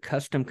back to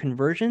custom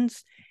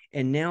conversions.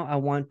 And now I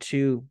want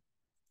to,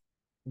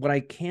 what I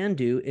can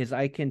do is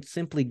I can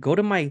simply go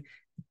to my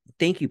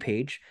thank you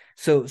page.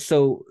 So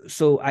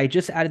I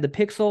just added the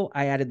pixel.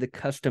 I added the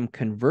custom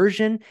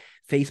conversion.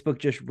 Facebook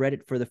just read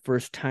it for the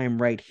first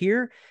time right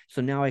here.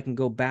 So now I can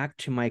go back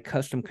to my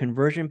custom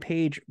conversion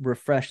page,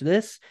 refresh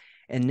this.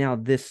 And now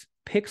this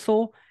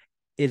pixel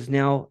is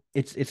now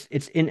it's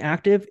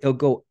inactive. It'll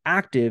go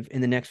active in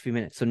the next few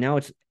minutes. So now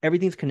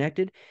everything's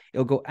connected.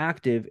 It'll go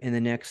active in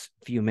the next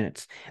few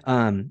minutes.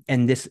 And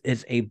this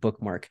is a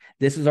bookmark.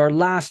 This is our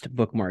last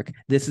bookmark.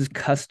 This is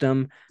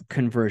custom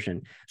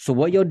conversion. So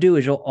what you'll do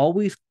is you'll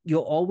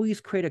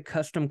always create a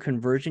custom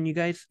conversion, you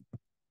guys,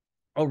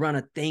 around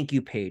a thank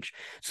you page.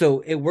 So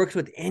it works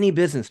with any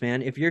business,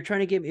 man. If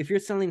you're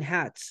selling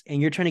hats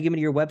and you're trying to give me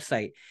to your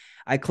website,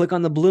 I click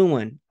on the blue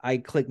one. I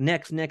click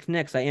next.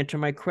 I enter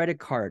my credit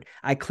card.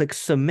 I click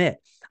submit.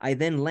 I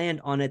then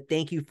land on a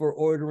thank you for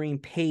ordering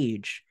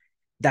page.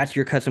 That's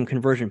your custom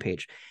conversion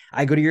page.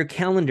 I go to your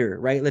calendar,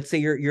 right? Let's say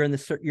you're in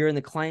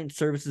the client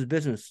services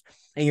business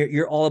and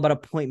you're all about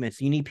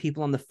appointments. You need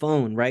people on the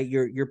phone, right?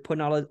 You're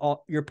putting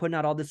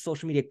out all this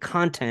social media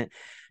content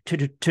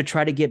to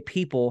try to get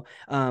people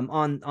on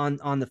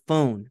the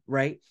phone,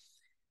 right?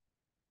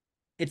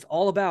 It's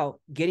all about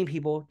getting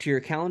people to your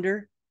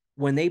calendar.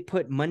 When they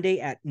put Monday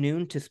at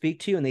noon to speak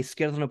to you and they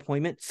schedule an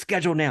appointment,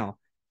 schedule now.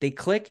 They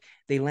click,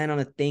 they land on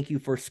a thank you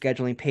for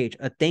scheduling page,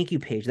 a thank you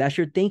page. That's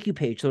your thank you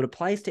page. So it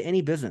applies to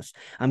any business.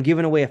 I'm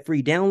giving away a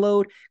free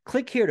download.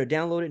 Click here to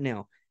download it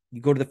now.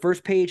 You go to the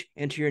first page,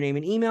 enter your name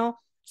and email,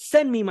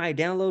 send me my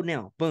download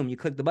now. Boom, you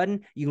click the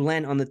button, you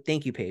land on the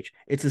thank you page.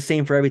 It's the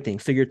same for everything.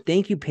 So your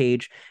thank you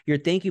page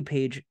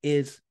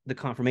is the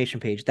confirmation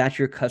page. That's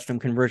your custom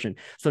conversion.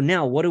 So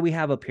now what do we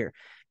have up here?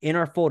 In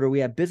our folder, we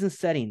have business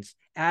settings,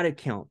 ad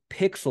account,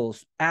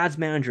 pixels, ads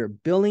manager,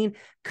 billing,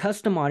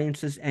 custom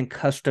audiences, and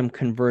custom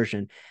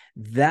conversion.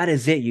 That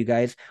is it, you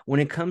guys. When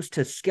it comes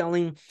to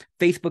scaling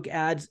Facebook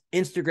ads,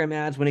 Instagram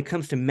ads, when it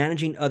comes to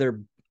managing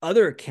other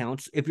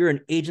accounts, if you're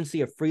an agency,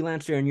 a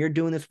freelancer, and you're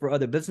doing this for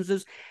other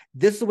businesses,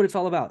 this is what it's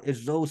all about,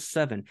 is those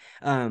 7.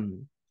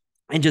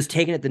 And just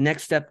taking it the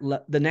next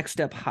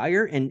step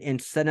higher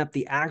and setting up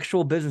the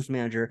actual business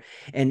manager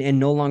and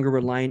no longer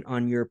relying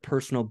on your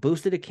personal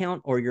boosted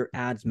account or your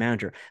ads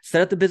manager.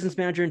 Set up the business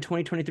manager in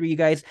 2023, you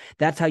guys.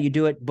 That's how you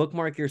do it.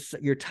 Bookmark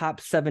your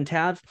top 7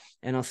 tabs,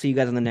 and I'll see you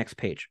guys on the next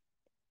page.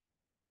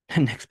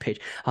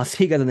 I'll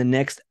see you guys on the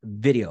next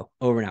video.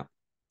 Over and out.